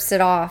 She rips it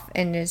off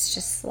and is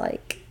just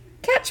like,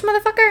 catch,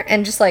 motherfucker,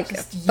 and just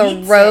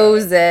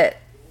throws it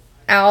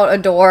out a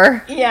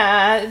door.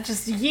 Yeah,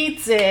 just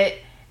yeets it,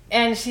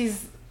 and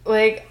she's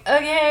like,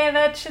 okay,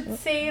 that should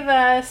save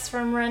us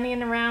from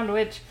running around,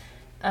 which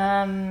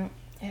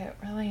it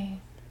really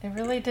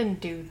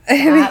didn't do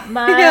that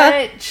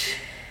much.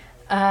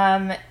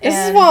 This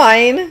is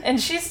fine.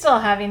 And she's still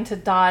having to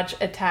dodge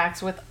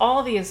attacks with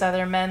all these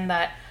other men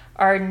that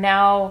are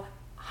now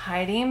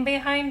hiding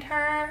behind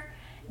her.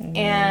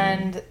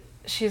 And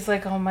she's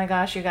like, oh my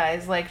gosh, you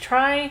guys, like,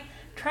 try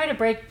to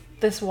break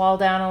this wall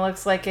down. It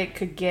looks like it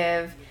could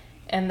give.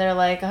 And they're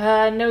like,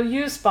 no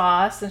use,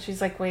 boss. And she's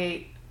like,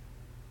 wait,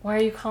 why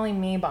are you calling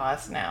me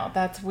boss now?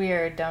 That's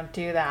weird. Don't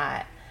do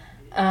that.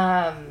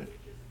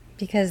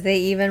 Because they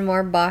even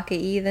more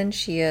Baka-y than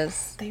she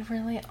is. They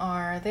really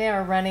are. They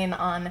are running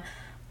on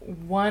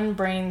one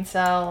brain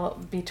cell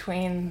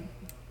between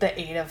the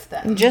 8 of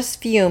them.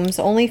 Just fumes.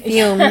 Only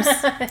fumes.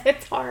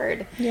 It's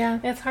hard. Yeah.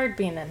 It's hard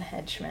being a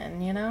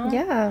henchman, you know?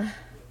 Yeah.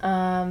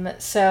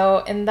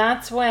 So, and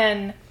that's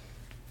when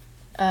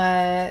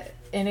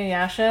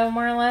Inuyasha,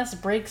 more or less,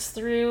 breaks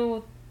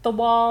through the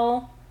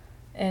wall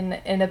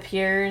and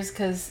appears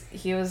because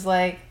he was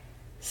like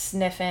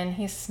sniffing.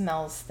 He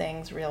smells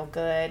things real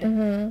good,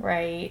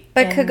 right?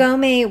 But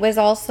Kagome was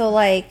also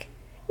like,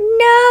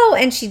 no!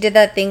 And she did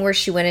that thing where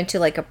she went into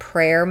like a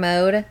prayer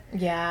mode.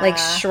 Yeah. Like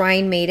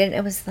Shrine Maiden.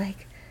 It was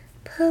like,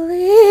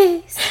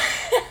 please,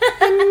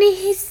 I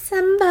need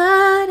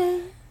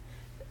somebody.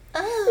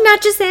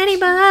 Not just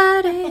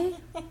anybody.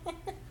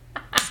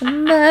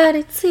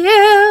 Somebody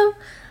to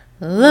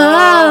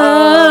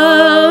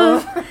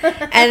love.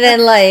 And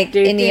then like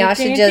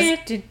Inuyasha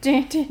just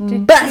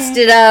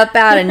busted up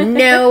out of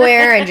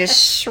nowhere and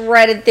just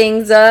shredded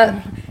things up.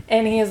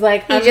 And he's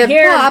like, He I'm just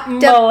here,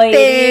 popped up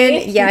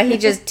in. Yeah, he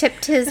just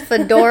tipped his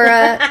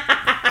fedora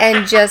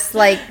and just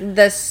like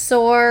the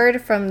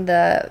sword from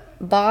the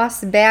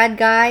boss bad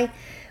guy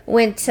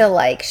went to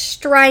like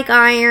strike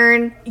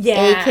iron,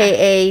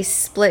 aka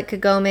split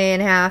Kagome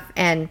in half,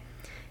 and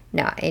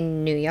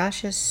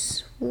Inuyasha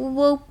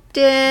swooped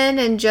in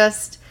and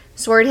just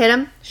sword hit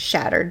him,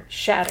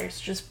 shatters,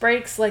 just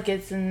breaks like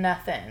it's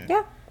nothing.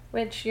 Yeah,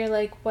 which you're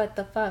like, what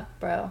the fuck,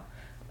 bro?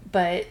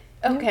 But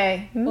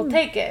okay, we'll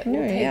take it.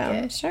 We'll take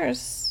it. Sure,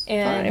 it's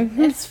and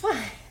fine. It's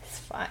fine. It's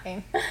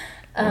fine.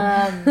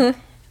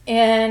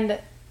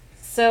 And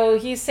so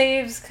he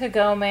saves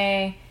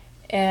Kagome,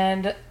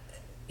 and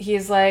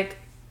he's like,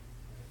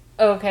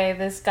 okay,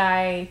 this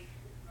guy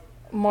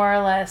more or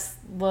less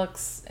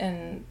looks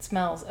and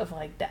smells of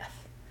like death.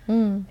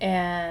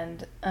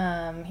 And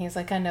he's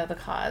like, I know the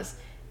cause.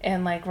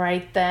 And like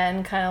right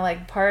then, kind of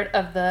like part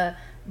of the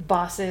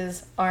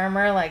boss's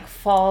armor like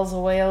falls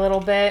away a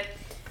little bit,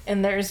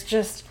 and there's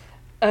just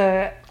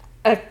a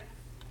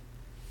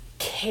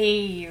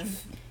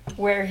cave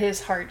where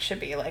his heart should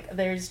be. Like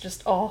there's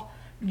just a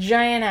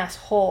giant ass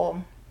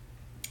hole,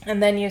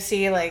 and then you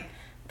see like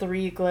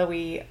 3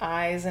 glowy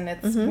eyes, and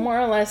it's more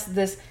or less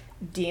this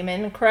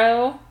demon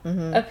crow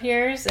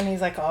appears, and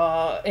he's like,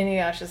 oh,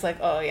 Inuyasha's like,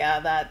 oh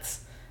yeah,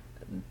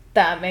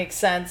 that makes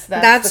sense.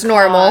 That's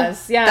normal.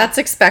 Cause. Yeah, that's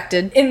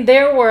expected. In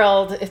their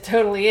world, it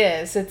totally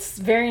is. It's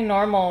very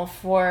normal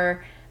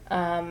for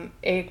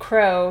a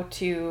crow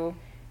to,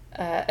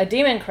 a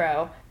demon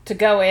crow, to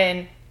go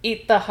in,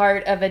 eat the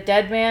heart of a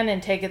dead man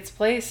and take its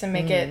place and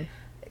make it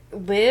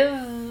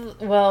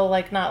live. Well,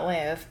 like not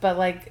live, but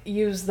like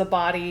use the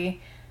body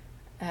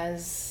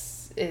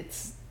as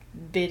its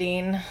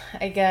bidding,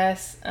 I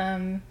guess.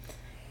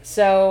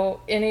 So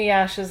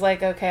Inuyasha's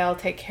like, okay, I'll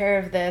take care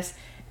of this.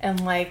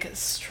 And like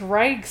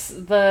strikes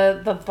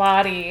the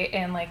body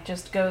and like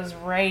just goes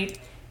right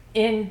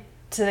into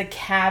the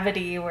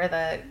cavity where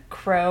the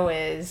crow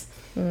is.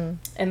 And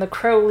the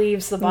crow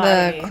leaves the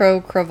body. The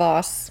crow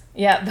crevasse.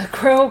 Yeah, the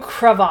crow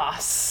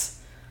crevasse.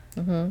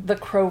 The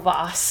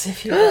crevasse,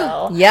 if you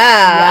will.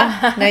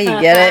 Yeah. Now you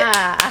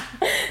get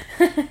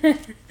it.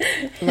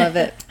 Love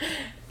it.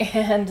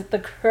 And the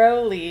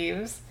crow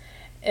leaves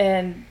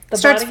and the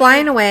starts body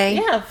flying away.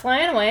 Yeah,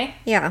 flying away.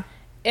 Yeah.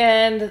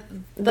 And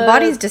the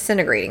body's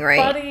disintegrating, right?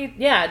 Body,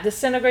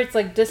 disintegrates,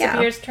 like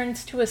disappears,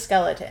 turns to a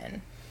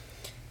skeleton.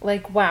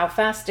 Like, wow,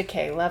 fast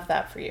decay. Love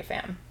that for you,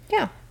 fam.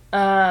 Yeah.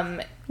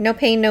 No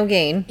pain, no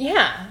gain.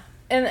 Yeah.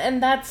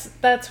 And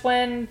that's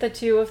when the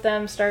two of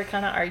them start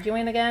kind of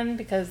arguing again,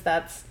 because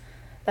that's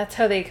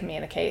how they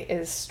communicate,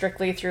 is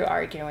strictly through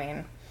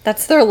arguing.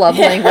 That's their love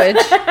language.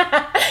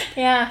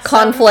 Yeah.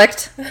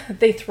 Conflict.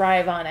 They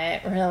thrive on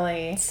it,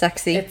 really.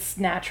 Sexy. It's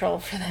natural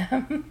for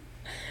them.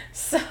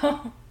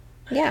 So...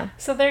 Yeah.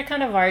 So they're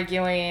kind of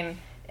arguing,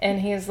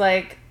 and he's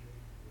like,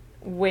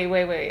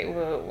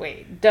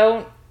 wait.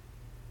 Don't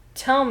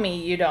tell me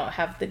you don't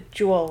have the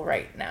jewel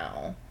right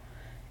now.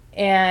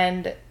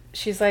 And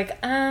she's like,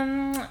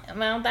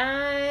 about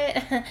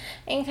that,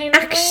 I kind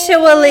of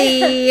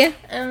actually, I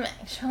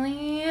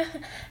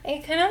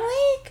kind of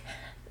like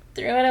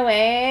threw it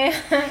away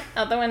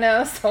out the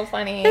window. So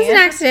funny. It was an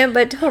accident,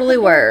 but totally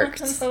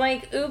worked. So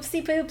like,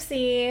 oopsie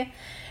poopsie.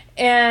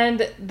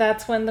 And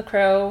that's when the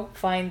crow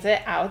finds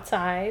it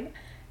outside,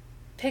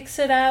 picks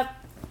it up,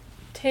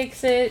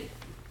 takes it,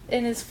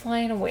 and is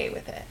flying away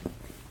with it.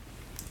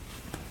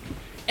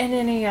 And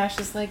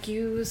Inuyasha's like,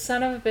 you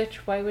son of a bitch,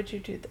 why would you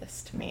do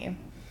this to me?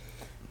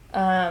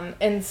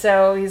 And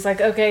so he's like,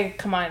 okay,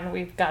 come on,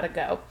 we've got to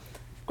go.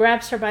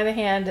 Grabs her by the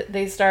hand.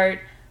 They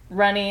start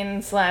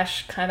running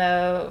 / kind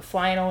of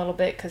flying a little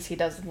bit because he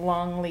does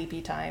long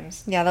leapy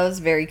times. Yeah, that was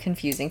very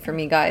confusing for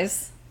me,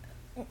 guys.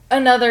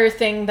 Another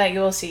thing that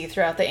you'll see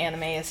throughout the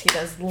anime is he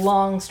does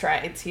long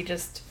strides.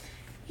 He's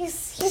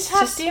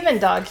half demon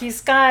dog. He's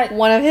got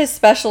one of his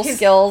special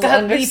skills.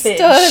 Understood.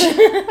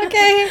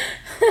 Okay.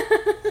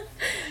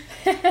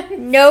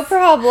 No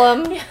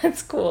problem. Yeah,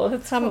 it's cool.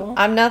 It's cool.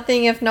 I'm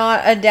nothing if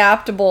not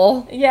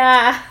adaptable.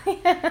 Yeah,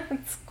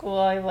 it's cool.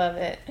 I love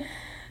it.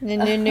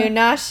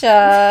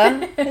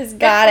 Inuyasha has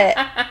got it.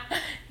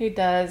 He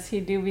does. He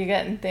do be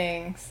getting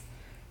things.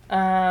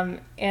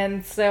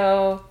 And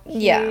so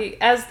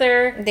as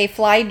they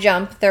fly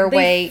jump their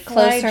way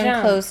closer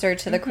and closer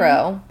to the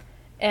crow.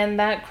 And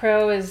that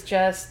crow is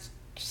just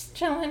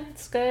chilling.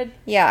 It's good.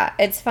 Yeah,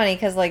 it's funny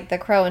because, like, the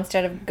crow,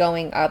 instead of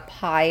going up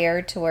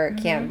higher to where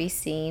it can't be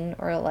seen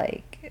or,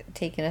 like,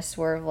 taking a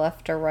swerve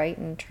left or right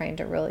and trying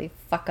to really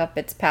fuck up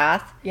its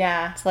path.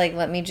 Yeah. It's like,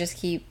 let me just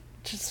keep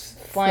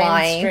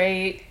flying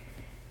straight.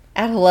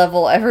 At a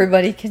level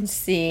everybody can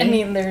see. I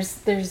mean,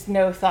 there's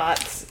no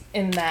thoughts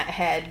in that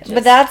head.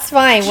 But that's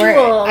fine.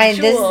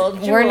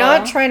 We're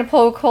not trying to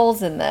poke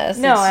holes in this.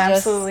 No,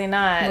 absolutely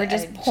not. We're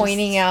just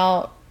pointing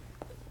out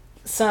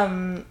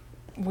some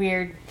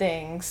weird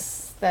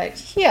things that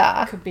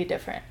could be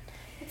different.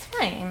 It's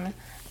fine.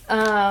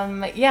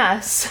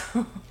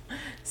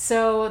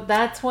 So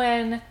that's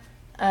when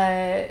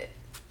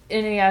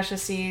Inuyasha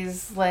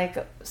sees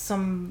like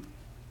some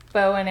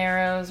bow and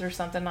arrows or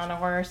something on a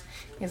horse.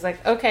 He's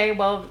like, okay,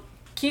 well,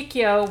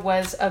 Kikyo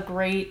was a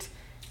great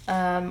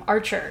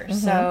archer.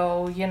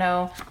 So,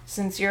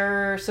 since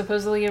you're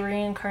supposedly a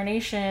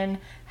reincarnation,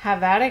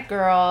 have at it,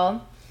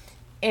 girl.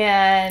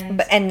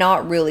 And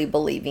not really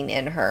believing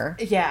in her.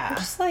 Yeah.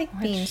 Just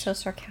being so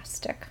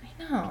sarcastic.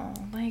 I know.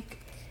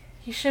 Like,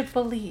 he should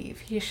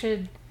believe. He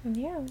should.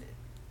 Yeah.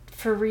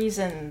 For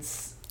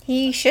reasons.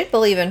 He should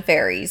believe in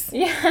fairies.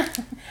 Yeah.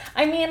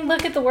 I mean,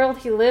 look at the world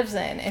he lives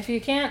in. If you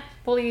can't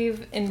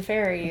believe in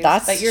fairies,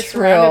 but you're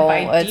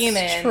surrounded by demons.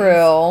 It's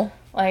true.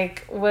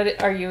 Like,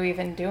 what are you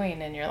even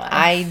doing in your life?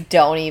 I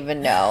don't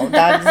even know.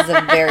 That is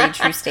a very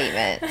true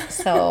statement.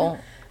 So,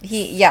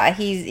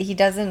 he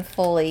doesn't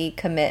fully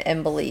commit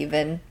and believe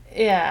in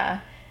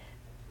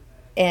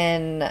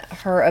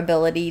her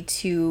ability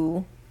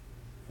to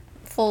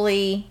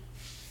fully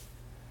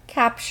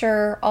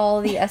capture all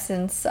the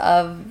essence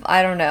of,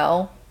 I don't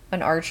know,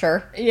 an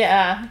archer.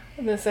 Yeah,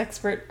 this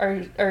expert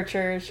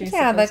archer.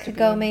 But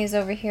Kagome's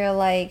over here,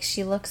 like,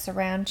 she looks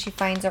around, she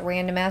finds a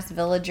random ass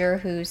villager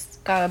who's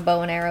got a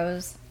bow and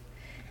arrows.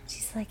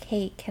 She's like,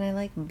 hey, can I,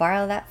 like,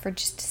 borrow that for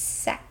just a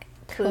sec?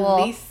 Cool.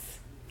 Please.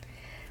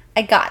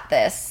 I got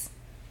this.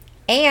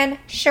 And,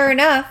 sure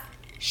enough,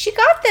 she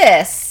got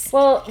this.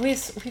 Well, we've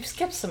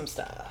skipped some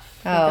stuff.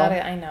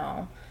 I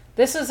know.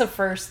 This was the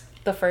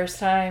first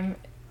time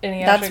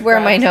Inuyasha That's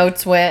where my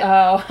notes went.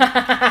 Oh.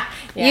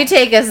 Yeah. You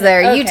take us there.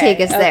 Okay. You take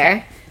us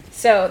there.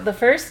 So, the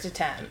first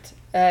attempt,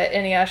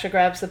 Inuyasha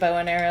grabs the bow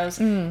and arrows,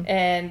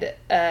 and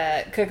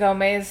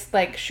Kagome's,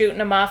 like, shooting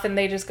them off, and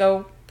they just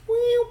go,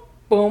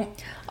 boom.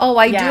 Oh,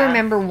 I do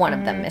remember one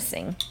of them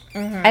missing.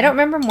 I don't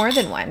remember more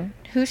than one.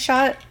 Who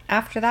shot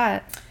after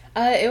that?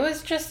 It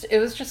was just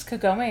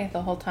Kagome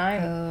the whole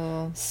time.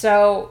 Oh.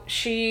 So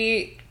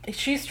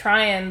she's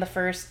trying the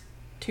first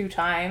 2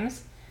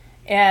 times,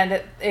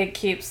 and it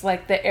keeps,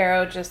 like, the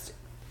arrow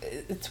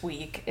it's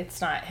weak.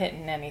 It's not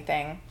hitting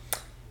anything.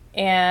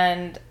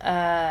 And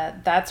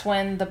that's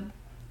when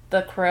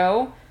the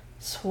crow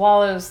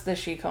swallows the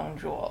Shikon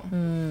jewel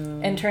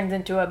and turns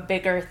into a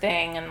bigger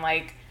thing, and,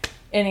 like,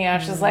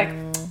 Inuyasha's like,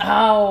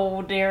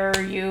 how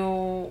dare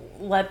you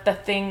let the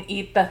thing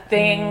eat the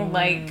thing?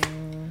 Like,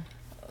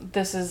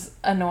 this is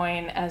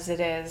annoying as it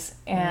is.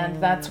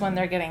 And that's when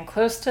they're getting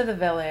close to the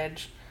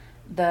village.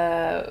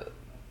 The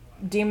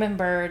demon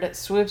bird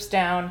swoops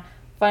down,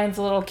 finds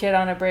a little kid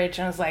on a bridge,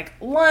 and is like,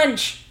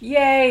 lunch!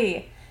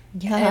 Yay!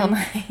 Yum.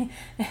 And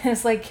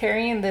it's like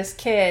carrying this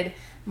kid.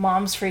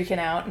 Mom's freaking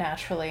out,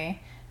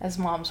 naturally, as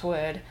moms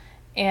would.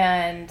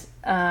 And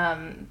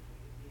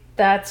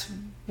that's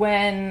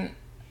when...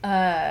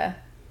 what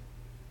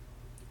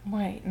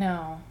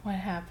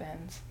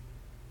happens?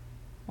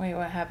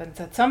 What happens?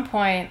 At some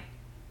point,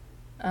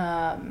 hold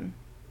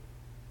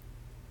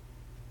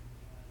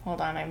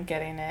on, I'm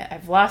getting it.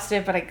 I've lost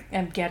it, but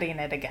I'm getting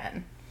it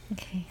again.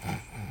 Okay.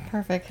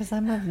 Perfect, because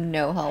I'm of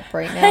no help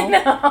right now. I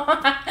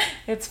know.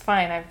 It's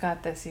fine. I've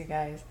got this, you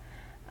guys.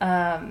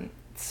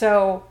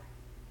 So,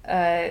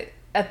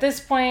 at this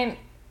point,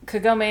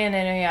 Kagome and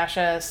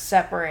Inuyasha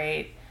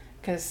separate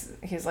because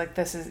he's like,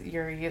 this is,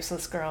 you're a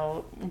useless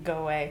girl, go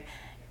away.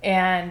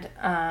 And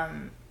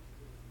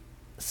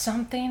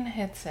something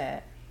hits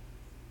it.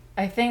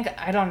 I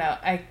don't know,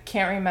 I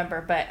can't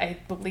remember, but I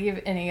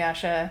believe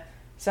Inuyasha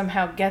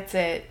somehow gets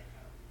it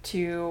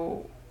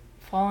to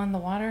fall in the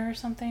water or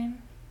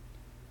something.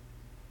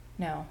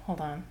 No, hold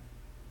on.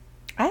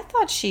 I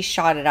thought she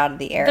shot it out of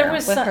the air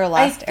with her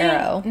last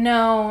arrow.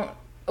 No,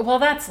 well,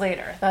 that's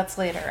later.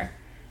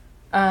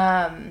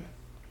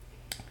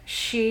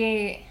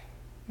 She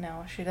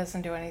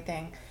doesn't do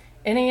anything.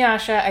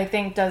 Inuyasha, I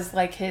think, does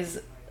like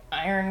his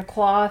iron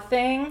claw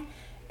thing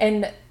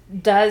and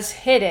does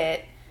hit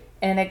it,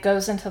 and it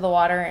goes into the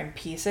water in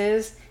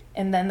pieces.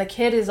 And then the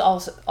kid is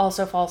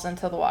also falls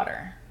into the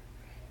water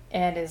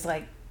and is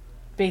like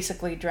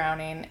basically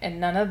drowning, and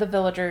none of the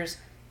villagers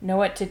know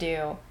what to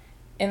do.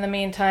 In the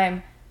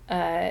meantime,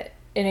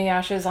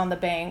 Inuyasha's on the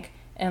bank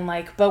and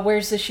like, but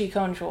where's the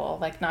Shikon jewel?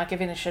 Like, not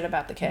giving a shit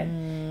about the kid.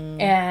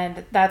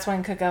 And that's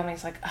when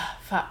Kagome's like, oh,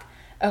 fuck.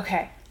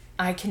 Okay,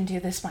 I can do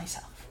this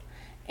myself.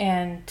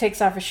 And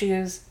takes off her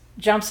shoes,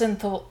 jumps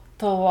into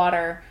the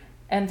water,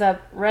 ends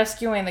up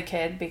rescuing the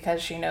kid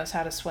because she knows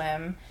how to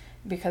swim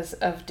because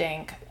of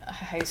dank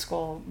high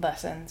school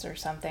lessons or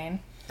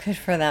something. Good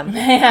for them.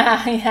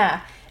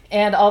 Yeah.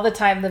 And all the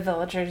time the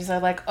villagers are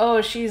like,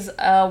 oh, she's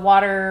a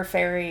water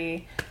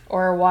fairy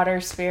or a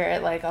water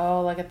spirit. Like,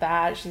 oh, look at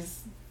that.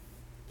 She's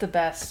the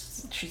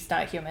best. She's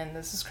not human.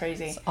 This is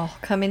crazy. It's all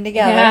coming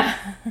together.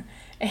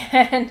 Yeah.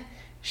 And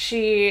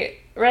she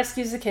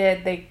rescues the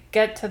kid. They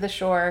get to the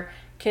shore.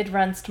 Kid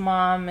runs to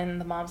mom, and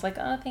the mom's like,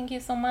 oh, thank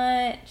you so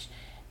much.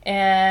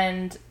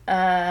 And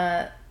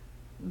by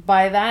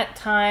that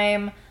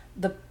time,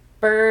 the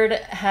bird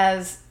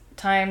has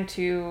time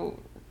to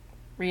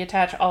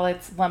reattach all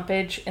its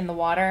lumpage in the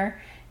water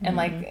and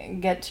like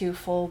get to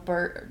full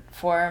bird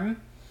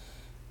form.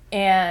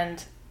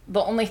 And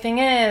the only thing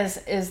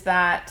is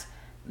that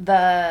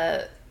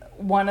the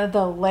one of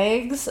the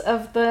legs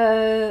of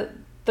the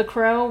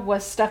crow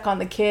was stuck on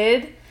the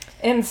kid,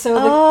 and so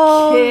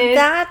the kid,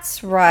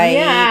 that's right.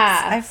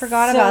 Yeah, I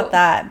forgot about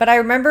that, but I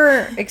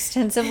remember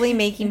extensively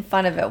making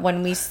fun of it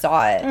when we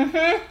saw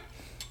it.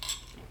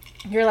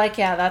 You're like,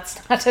 yeah,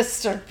 that's not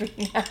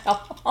disturbing at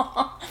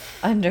all.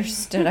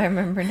 Understood. I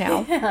remember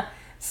now. Yeah.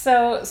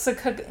 So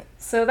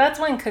that's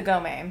when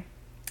Kagome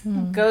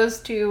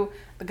goes to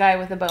the guy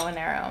with the bow and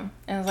arrow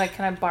and is like,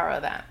 can I borrow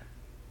that?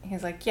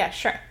 He's like, yeah,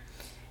 sure.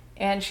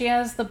 And she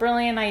has the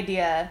brilliant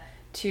idea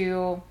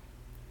to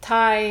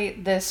tie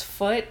this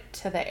foot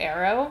to the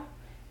arrow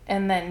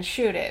and then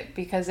shoot it,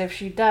 because if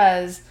she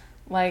does,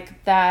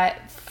 like,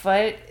 that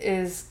foot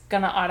is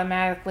gonna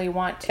automatically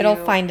want to... It'll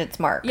find its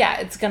mark. Yeah,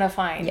 it's gonna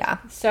find. Yeah.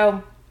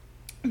 So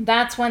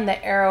that's when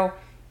the arrow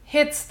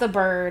hits the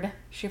bird.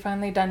 She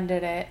finally done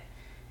did it.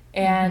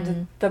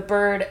 And the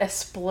bird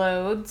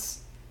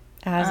explodes.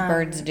 As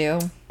birds do.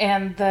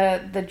 And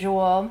the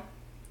jewel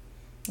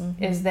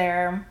is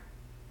there,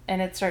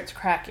 and it starts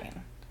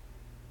cracking.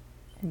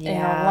 Yeah.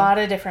 In a lot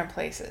of different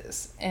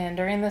places. And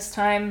during this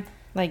time...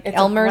 Like,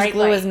 Elmer's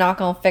glue is not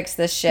going to fix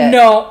this shit.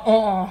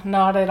 No,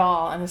 not at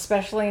all. And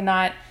especially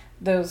not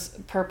those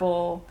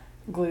purple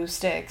glue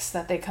sticks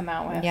that they come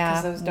out with.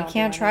 Yeah, those don't you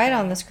can't try it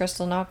on this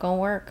crystal. Not going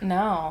to work.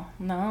 No.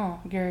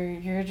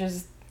 You're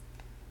just...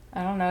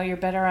 I don't know. You're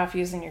better off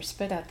using your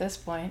spit at this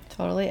point.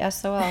 Totally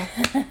SOL.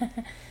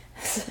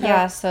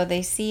 So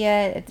they see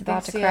it. It's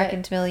about to crack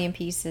into a million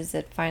pieces.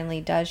 It finally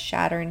does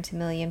shatter into a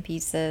million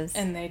pieces.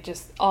 And they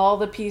just... all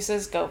the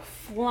pieces go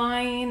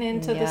flying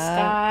into the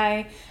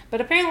sky. But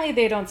apparently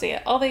they don't see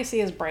it. All they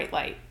see is bright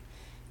light.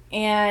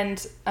 And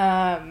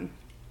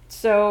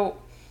so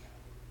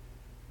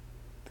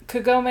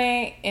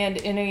Kagome and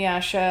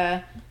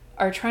Inuyasha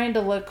are trying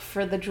to look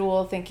for the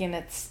jewel, thinking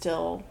it's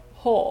still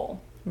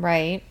whole.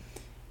 Right.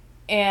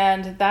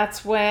 And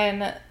that's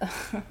when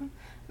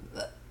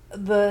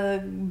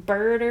the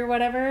bird or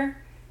whatever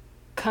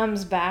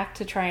comes back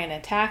to try and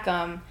attack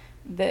them.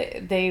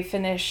 They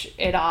finish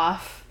it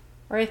off.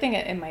 Or I think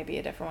it might be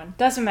a different one.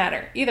 Doesn't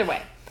matter. Either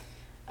way.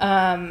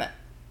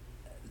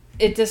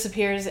 It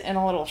disappears and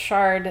a little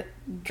shard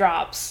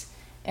drops,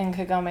 and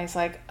Kagome's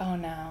like, oh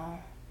no,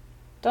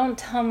 don't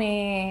tell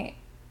me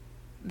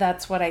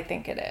that's what I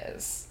think it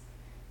is.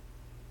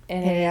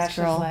 And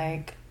Inuyasha's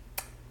like,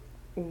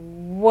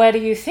 what do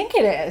you think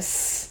it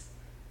is?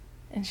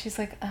 And she's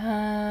like,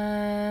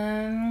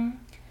 I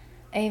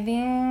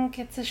think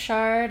it's a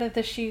shard of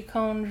the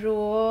Shikon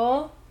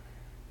jewel.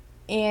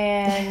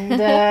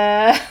 And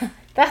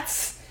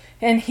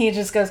and he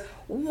just goes,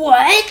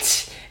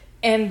 what?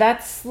 And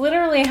that's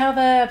literally how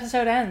the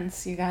episode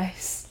ends, you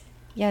guys.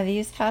 Yeah,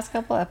 these past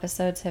couple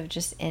episodes have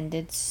just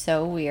ended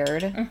so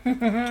weird.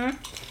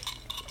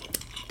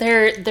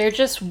 They're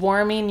just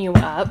warming you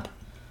up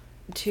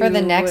for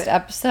the next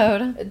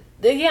episode.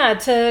 Yeah,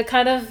 to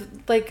kind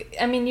of like,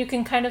 I mean, you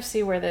can kind of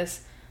see where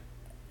this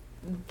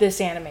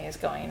anime is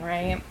going,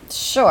 right?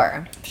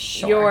 Sure.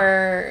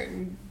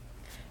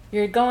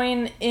 You're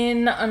going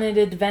in on an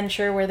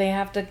adventure where they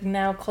have to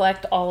now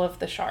collect all of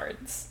the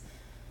shards.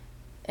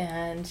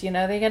 And,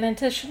 they get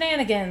into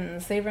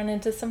shenanigans. They run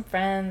into some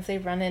friends. They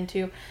run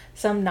into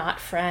some not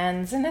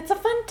friends. And it's a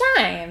fun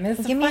time.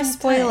 Give me a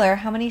spoiler.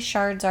 How many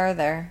shards are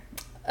there?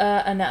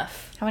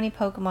 Enough. How many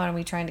Pokemon are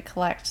we trying to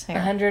collect here?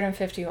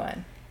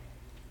 151.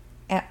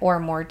 Or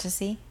more to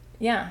see?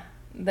 Yeah.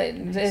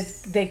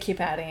 They keep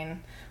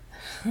adding.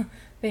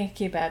 They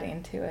keep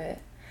adding to it.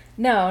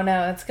 No,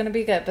 it's going to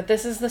be good. But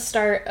this is the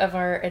start of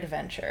our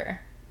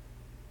adventure.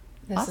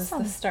 This is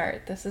the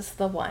start. This is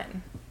the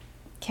one.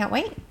 Can't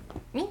wait.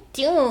 Me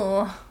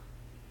too.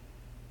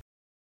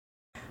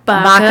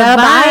 Baka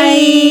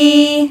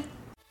Bye.